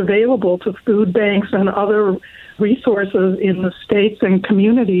that food available to food banks and other resources in the states and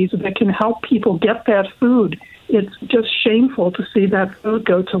communities that can help people get that food. It's just shameful to see that food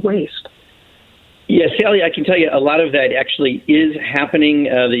go to waste. Yeah, Sally, I can tell you a lot of that actually is happening. The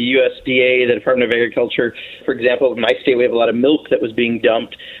USDA, the Department of Agriculture, for example, in my state, we have a lot of milk that was being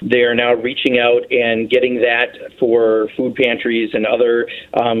dumped. They are now reaching out and getting that for food pantries and other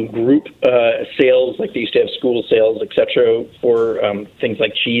group sales, like they used to have school sales, et cetera, for things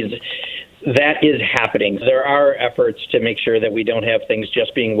like cheese. That is happening. There are efforts to make sure that we don't have things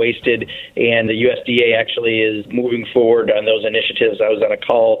just being wasted, and the USDA actually is moving forward on those initiatives. I was on a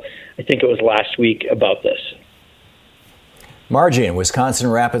call, I think it was last week, about this. Margie in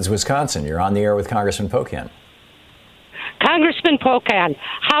Wisconsin Rapids, Wisconsin. You're on the air with Congressman Pocan. Congressman Pocan,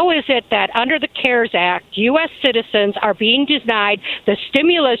 how is it that under the CARES Act, U.S. citizens are being denied the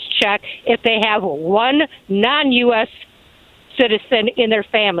stimulus check if they have one non-U.S. citizen in their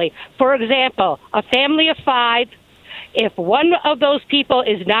family? For example, a family of 5 If one of those people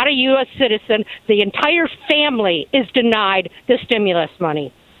is not a U.S. citizen, the entire family is denied the stimulus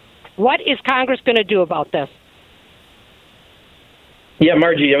money. What is Congress going to do about this? Yeah,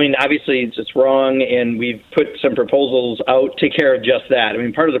 Margie, I mean, obviously it's wrong, and we've put some proposals out to take care of just that. I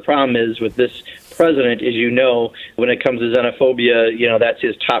mean, part of the problem is with this president, as you know, when it comes to xenophobia, that's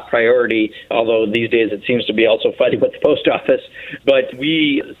his top priority, although these days it seems to be also fighting with the post office. But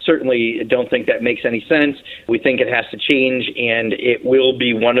we certainly don't think that makes any sense. We think it has to change, and it will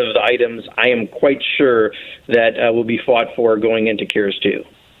be one of the items I am quite sure that will be fought for going into Cures 2.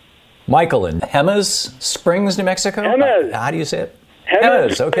 Michael in Jemez Springs, New Mexico? Jemez. How do you say it?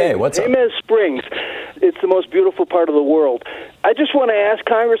 Jemez okay, what's up? Jemez Springs. It's the most beautiful part of the world. I just want to ask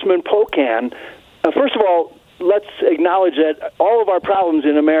Congressman Pocan, first of all, let's acknowledge that all of our problems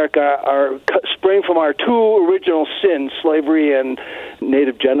in America spring from our two original sins, slavery and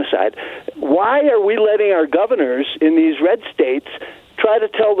native genocide. Why are we letting our governors in these red states try to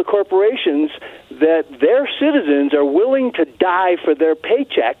tell the corporations that their citizens are willing to die for their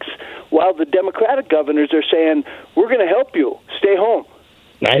paychecks, while the Democratic governors are saying, we're going to help you, stay home?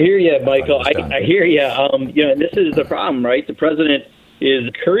 I hear you, Michael. I hear you. And this is the problem, right? The president is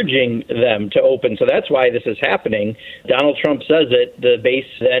encouraging them to open, so that's why this is happening. Donald Trump says it. The base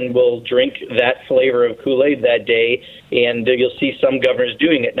then will drink that flavor of Kool-Aid that day, and you'll see some governors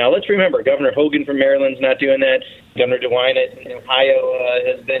doing it. Now, let's remember, Governor Hogan from Maryland's not doing that. Governor DeWine in Ohio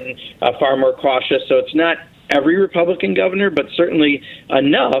has been far more cautious, so it's not every Republican governor, but certainly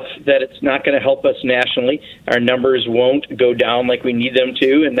enough that it's not going to help us nationally. Our numbers won't go down like we need them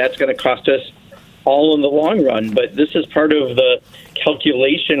to, and that's going to cost us all in the long run. But this is part of the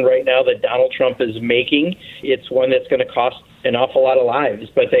calculation right now that Donald Trump is making. It's one that's going to cost an awful lot of lives,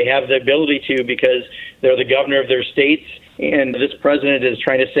 but they have the ability to because they're the governor of their states. And this president is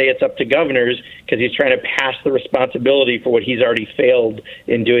trying to say it's up to governors because he's trying to pass the responsibility for what he's already failed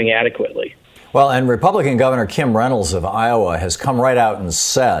in doing adequately. Well, and Republican Governor Kim Reynolds of Iowa has come right out and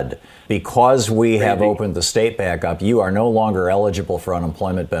said, because we have opened the state back up, you are no longer eligible for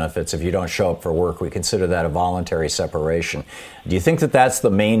unemployment benefits if you don't show up for work. We consider that a voluntary separation. Do you think that that's the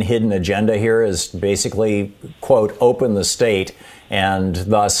main hidden agenda here, is basically, quote, open the state and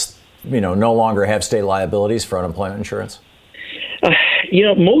thus, no longer have state liabilities for unemployment insurance?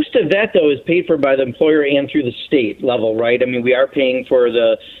 Most of that, though, is paid for by the employer and through the state level, right? I mean, we are paying for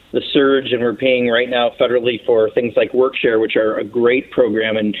the surge, and we're paying right now federally for things like WorkShare, which are a great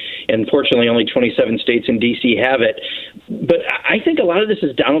program, and unfortunately only 27 states and D.C. have it. But I think a lot of this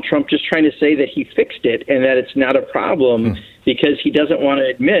is Donald Trump just trying to say that he fixed it and that it's not a problem because he doesn't want to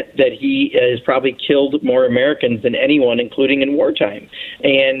admit that he has probably killed more Americans than anyone, including in wartime.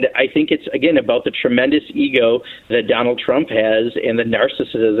 And I think it's, again, about the tremendous ego that Donald Trump has and the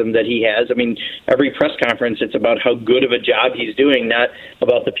narcissism that he has. I mean, every press conference, it's about how good of a job he's doing, not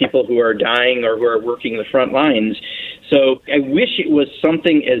about the people who are dying or who are working the front lines. So I wish it was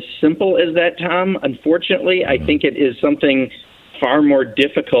something as simple as that, Tom. Unfortunately, I think it is something far more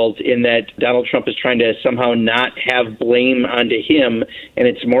difficult in that Donald Trump is trying to somehow not have blame onto him, and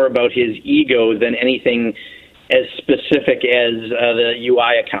it's more about his ego than anything as specific as the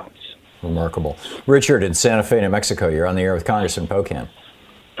UI accounts. Remarkable. Richard in Santa Fe, New Mexico, you're on the air with Congressman Pocan.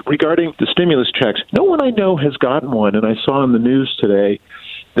 Regarding the stimulus checks, no one I know has gotten one, and I saw in the news today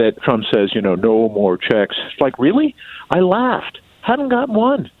that Trump says, no more checks. It's like, really? I laughed. Hadn't gotten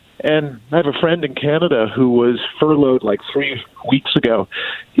one. And I have a friend in Canada who was furloughed like 3 weeks ago.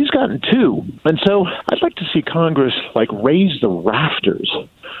 He's gotten 2. And so I'd like to see Congress raise the rafters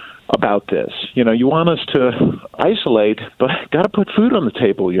about this. You want us to isolate, but got to put food on the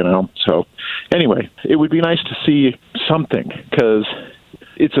table, So anyway, it would be nice to see something because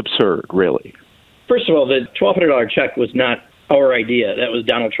it's absurd, really. First of all, the $1,200 check was not our idea. That was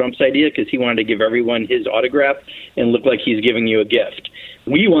Donald Trump's idea because he wanted to give everyone his autograph and look like he's giving you a gift.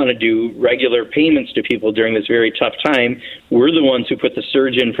 We want to do regular payments to people during this very tough time. We're the ones who put the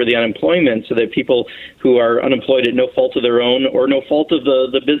surge in for the unemployment so that people who are unemployed at no fault of their own or no fault of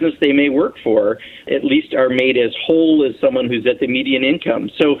the business they may work for at least are made as whole as someone who's at the median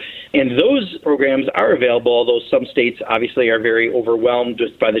income. So, and those programs are available, although some states obviously are very overwhelmed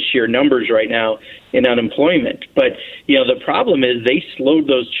just by the sheer numbers right now in unemployment. But, the problem is they slowed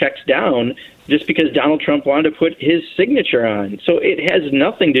those checks down just because Donald Trump wanted to put his signature on. So it has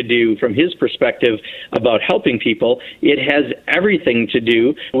nothing to do, from his perspective, about helping people. It has everything to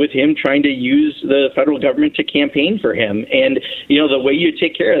do with him trying to use the federal government to campaign for him. And, the way you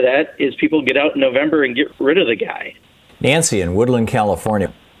take care of that is people get out in November and get rid of the guy. Nancy in Woodland,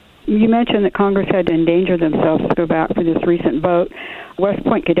 California. You mentioned that Congress had to endanger themselves to go back for this recent vote. West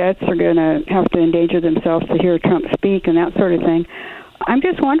Point cadets are going to have to endanger themselves to hear Trump speak and that sort of thing. I'm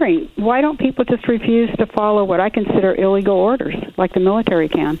just wondering, why don't people just refuse to follow what I consider illegal orders, like the military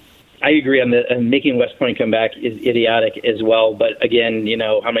can? I agree on making West Point come back is idiotic as well. But again,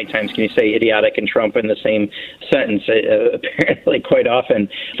 how many times can you say idiotic and Trump in the same sentence? Apparently quite often.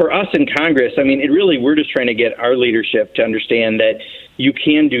 For us in Congress, we're just trying to get our leadership to understand that you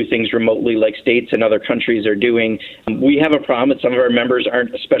can do things remotely like states and other countries are doing. We have a problem that some of our members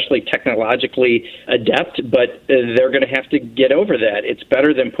aren't especially technologically adept, but they're going to have to get over that. It's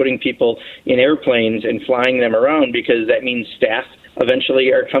better than putting people in airplanes and flying them around, because that means staff eventually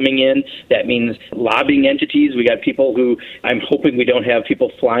are coming in. That means lobbying entities. We got people who I'm hoping we don't have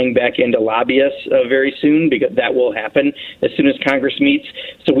people flying back in to lobby us very soon, because that will happen as soon as Congress meets.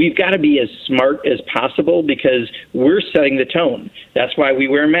 So we've got to be as smart as possible, because we're setting the tone. That's why we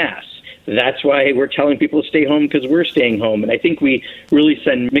wear masks. That's why we're telling people to stay home, because we're staying home. And I think we really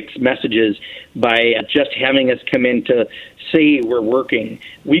send mixed messages by just having us come in to say we're working.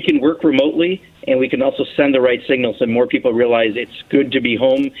 We can work remotely, and we can also send the right signals so more people realize it's good to be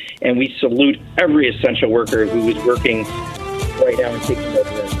home. And we salute every essential worker who is working right now and taking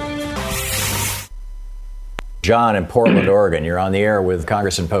over. John in Portland, Oregon, you're on the air with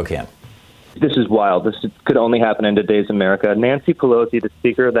Congressman Pocan. This is wild. This could only happen in today's America. Nancy Pelosi, the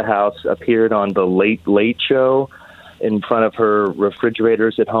Speaker of the House, appeared on the Late Late Show in front of her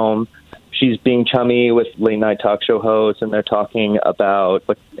refrigerators at home. She's being chummy with late-night talk show hosts, and they're talking about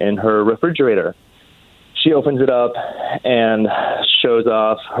what's in her refrigerator. She opens it up and shows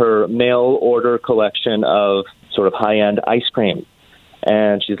off her mail-order collection of sort of high-end ice cream.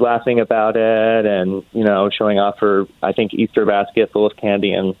 And she's laughing about it and, showing off her, I think, Easter basket full of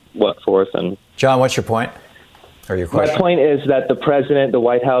candy and what forth. And John, what's your point? Or your question? My point is that the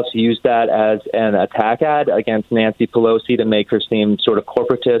White House used that as an attack ad against Nancy Pelosi to make her seem sort of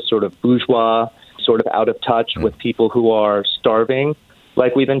corporatist, sort of bourgeois, sort of out of touch with people who are starving,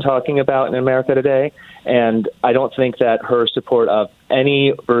 like we've been talking about in America today. And I don't think that her support of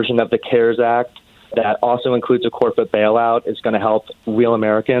any version of the CARES Act that also includes a corporate bailout is going to help real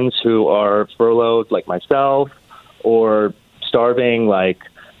Americans who are furloughed like myself, or starving like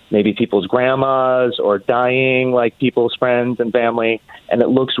maybe people's grandmas, or dying like people's friends and family. And it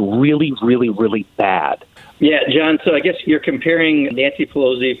looks really, really, really bad. Yeah, John, so I guess you're comparing Nancy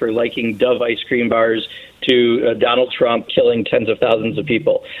Pelosi for liking Dove ice cream bars to Donald Trump killing tens of thousands of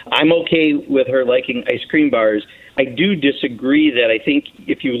people. I'm okay with her liking ice cream bars. I do disagree that I think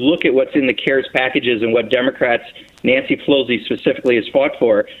if you look at what's in the CARES packages and what Democrats, Nancy Pelosi specifically, has fought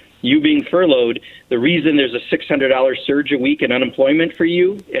for, you being furloughed, the reason there's a $600 surge a week in unemployment for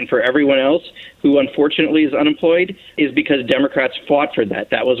you and for everyone else who unfortunately is unemployed is because Democrats fought for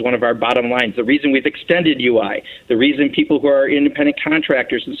that. That was one of our bottom lines. The reason we've extended UI, the reason people who are independent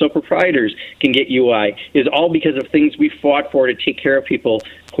contractors and sole proprietors can get UI is all because of things we fought for to take care of people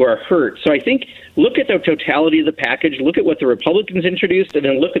who are hurt. So I think look at the totality of the package, look at what the Republicans introduced, and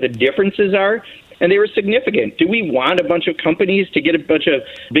then look at the differences are. And they were significant. Do we want a bunch of companies to get a bunch of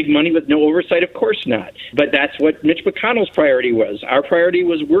big money with no oversight? Of course not. But that's what Mitch McConnell's priority was. Our priority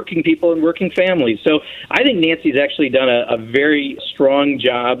was working people and working families. So I think Nancy's actually done a very strong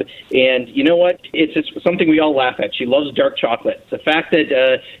job. And you know what? It's something we all laugh at. She loves dark chocolate. The fact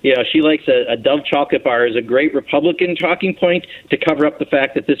that she likes a Dove chocolate bar is a great Republican talking point to cover up the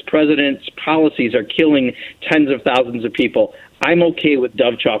fact that this president's policies are killing tens of thousands of people. I'm okay with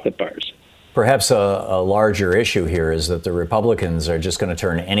Dove chocolate bars. Perhaps a larger issue here is that the Republicans are just going to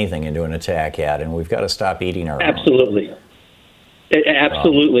turn anything into an attack ad, and we've got to stop eating our Absolutely. Own.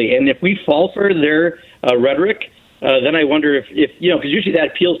 Absolutely. And if we fall for their rhetoric, then I wonder if because usually that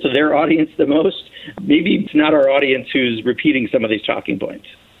appeals to their audience the most. Maybe it's not our audience who's repeating some of these talking points.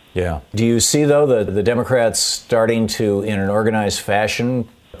 Yeah. Do you see, though, the Democrats starting to, in an organized fashion,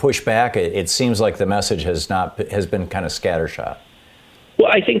 push back? It seems like the message has been kind of scattershot. Well,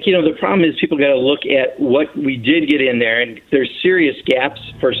 I think, the problem is people got to look at what we did get in there, and there's serious gaps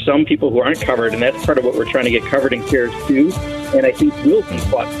for some people who aren't covered, and that's part of what we're trying to get covered in CARES 2, and I think will be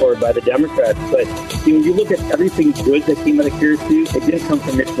fought for by the Democrats. But when you look at everything good that came out of CARES 2, it didn't come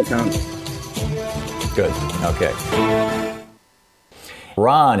from Mitch McConnell. Good. Okay.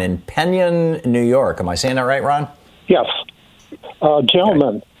 Ron in Penyon, New York. Am I saying that right, Ron? Yes.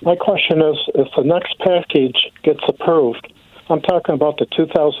 Gentlemen, my question is, if the next package gets approved, I'm talking about the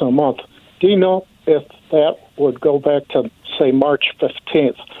 $2,000 a month. Do you know if that would go back to, say, March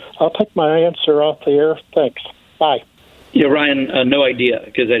 15th? I'll take my answer off the air. Thanks. Bye. Yeah, Ryan, no idea,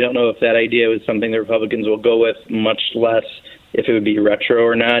 because I don't know if that idea was something the Republicans will go with, much less if it would be retro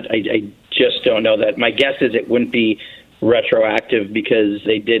or not. I just don't know that. My guess is it wouldn't be retroactive because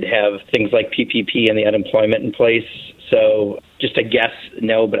they did have things like PPP and the unemployment in place. So just a guess,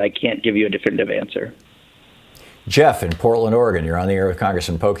 no, but I can't give you a definitive answer. Jeff in Portland, Oregon, you're on the air with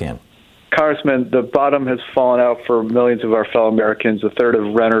Congressman Pocan. Congressman, the bottom has fallen out for millions of our fellow Americans. A third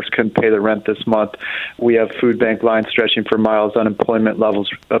of renters couldn't pay their rent this month. We have food bank lines stretching for miles, unemployment levels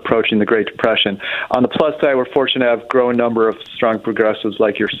approaching the Great Depression. On the plus side, we're fortunate to have a growing number of strong progressives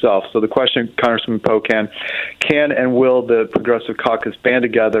like yourself. So the question, Congressman Pocan, can and will the Progressive Caucus band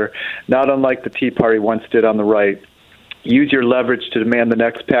together, not unlike the Tea Party once did on the right? Use your leverage to demand the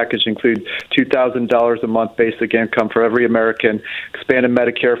next package include $2,000 a month basic income for every American, expanded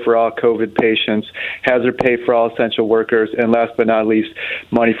Medicare for all COVID patients, hazard pay for all essential workers, and last but not least,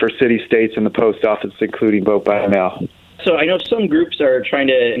 money for city, states, and the post office, including vote by mail. So I know some groups are trying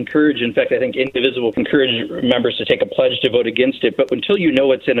to encourage, in fact, I think Indivisible encourage members to take a pledge to vote against it, but until you know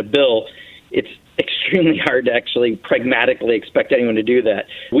what's in a bill, it's extremely hard to actually pragmatically expect anyone to do that.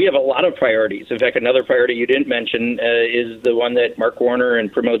 We have a lot of priorities. In fact, another priority you didn't mention is the one that Mark Warner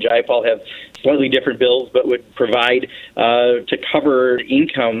and Pramila Jayapal have slightly different bills, but would provide to cover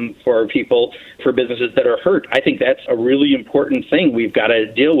income for people, for businesses that are hurt. I think that's a really important thing we've got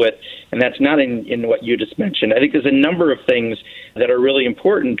to deal with, and that's not in what you just mentioned. I think there's a number of things that are really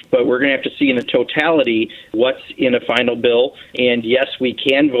important, but we're going to have to see in the totality what's in a final bill. And yes, we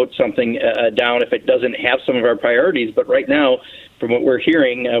can vote something down if it doesn't have some of our priorities, but right now, from what we're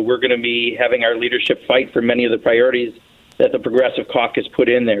hearing, we're going to be having our leadership fight for many of the priorities that the Progressive Caucus put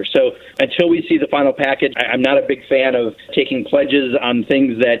in there. So until we see the final package, I'm not a big fan of taking pledges on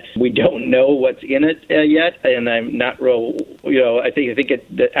things that we don't know what's in it yet, and I'm not real, I think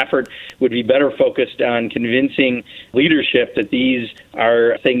the effort would be better focused on convincing leadership that these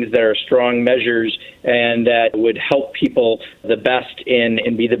are things that are strong measures and that would help people the best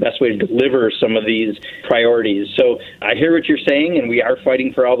and be the best way to deliver some of these priorities. So I hear what you're saying, and we are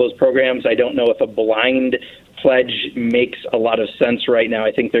fighting for all those programs. I don't know if a blind pledge makes a lot of sense right now.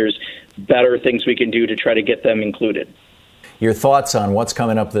 I think there's better things we can do to try to get them included. Your thoughts on what's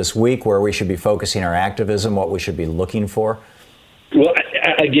coming up this week, where we should be focusing our activism, what we should be looking for? Well,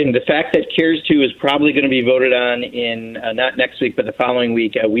 again, the fact that CARES 2 is probably going to be voted on in not next week, but the following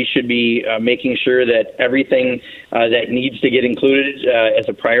week, we should be making sure that everything that needs to get included as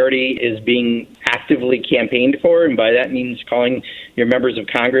a priority is being actively campaigned for. And by that means calling your members of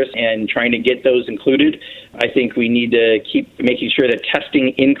Congress and trying to get those included. I think we need to keep making sure that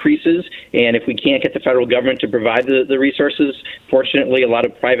testing increases. And if we can't get the federal government to provide the resources, fortunately, a lot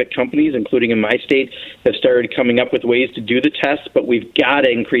of private companies, including in my state, have started coming up with ways to do the tests. But we've got to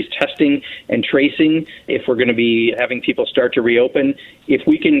increase testing and tracing if we're going to be having people start to reopen. If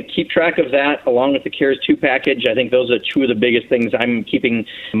we can keep track of that along with the CARES 2 package, I think those are two of the biggest things I'm keeping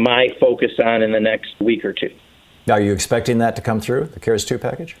my focus on in the next week or two. Are you expecting that to come through, the CARES 2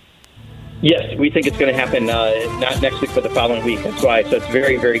 package? Yes, we think it's going to happen not next week, but the following week. That's why. So it's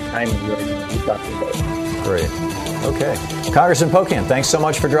very, very timely what we're talking about. Great. Okay. Congressman Pocan, thanks so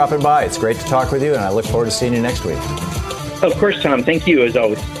much for dropping by. It's great to talk with you, and I look forward to seeing you next week. Of course, Tom. Thank you, as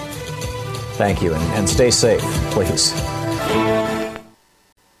always. Thank you, and stay safe, please.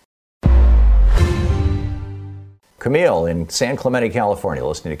 Camille in San Clemente, California,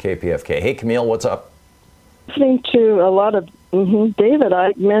 listening to KPFK. Hey, Camille, what's up? Listening to a lot of David,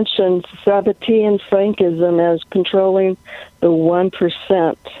 I mentioned Sabbatean Frankism as controlling the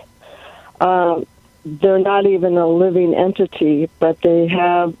 1%. They're not even a living entity, but they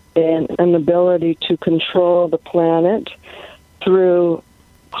have an ability to control the planet through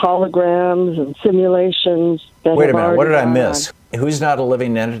holograms and simulations. Wait a minute, what did I miss? Who's not a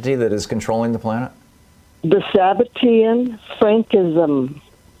living entity that is controlling the planet? The Sabbatean Frankism.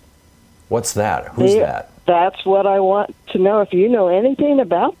 What's that? Who's that? That's what I want to know, if you know anything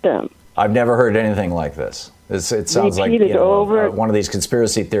about them. I've never heard anything like this. It sounds like one of these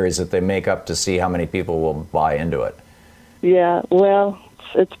conspiracy theories that they make up to see how many people will buy into it. Yeah, well,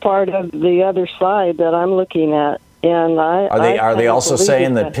 it's part of the other side that I'm looking at. And are they also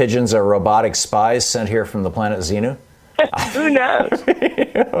saying that pigeons are robotic spies sent here from the planet Xenu? Who knows?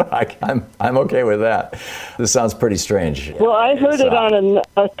 I'm okay with that. This sounds pretty strange. Well, I heard it on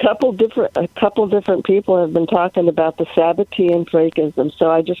a couple different people have been talking about the Sabbatean Frankism,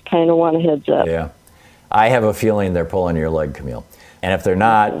 so I just kind of want a heads up. Yeah, I have a feeling they're pulling your leg, Camille, and if they're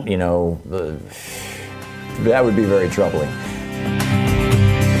not, that would be very troubling.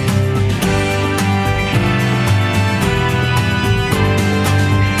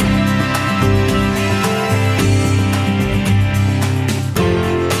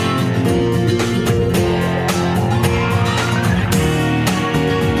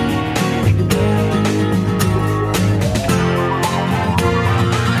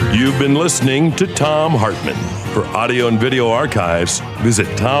 You've been listening to Thom Hartmann. For audio and video archives, visit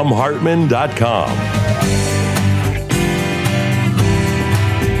thomhartmann.com.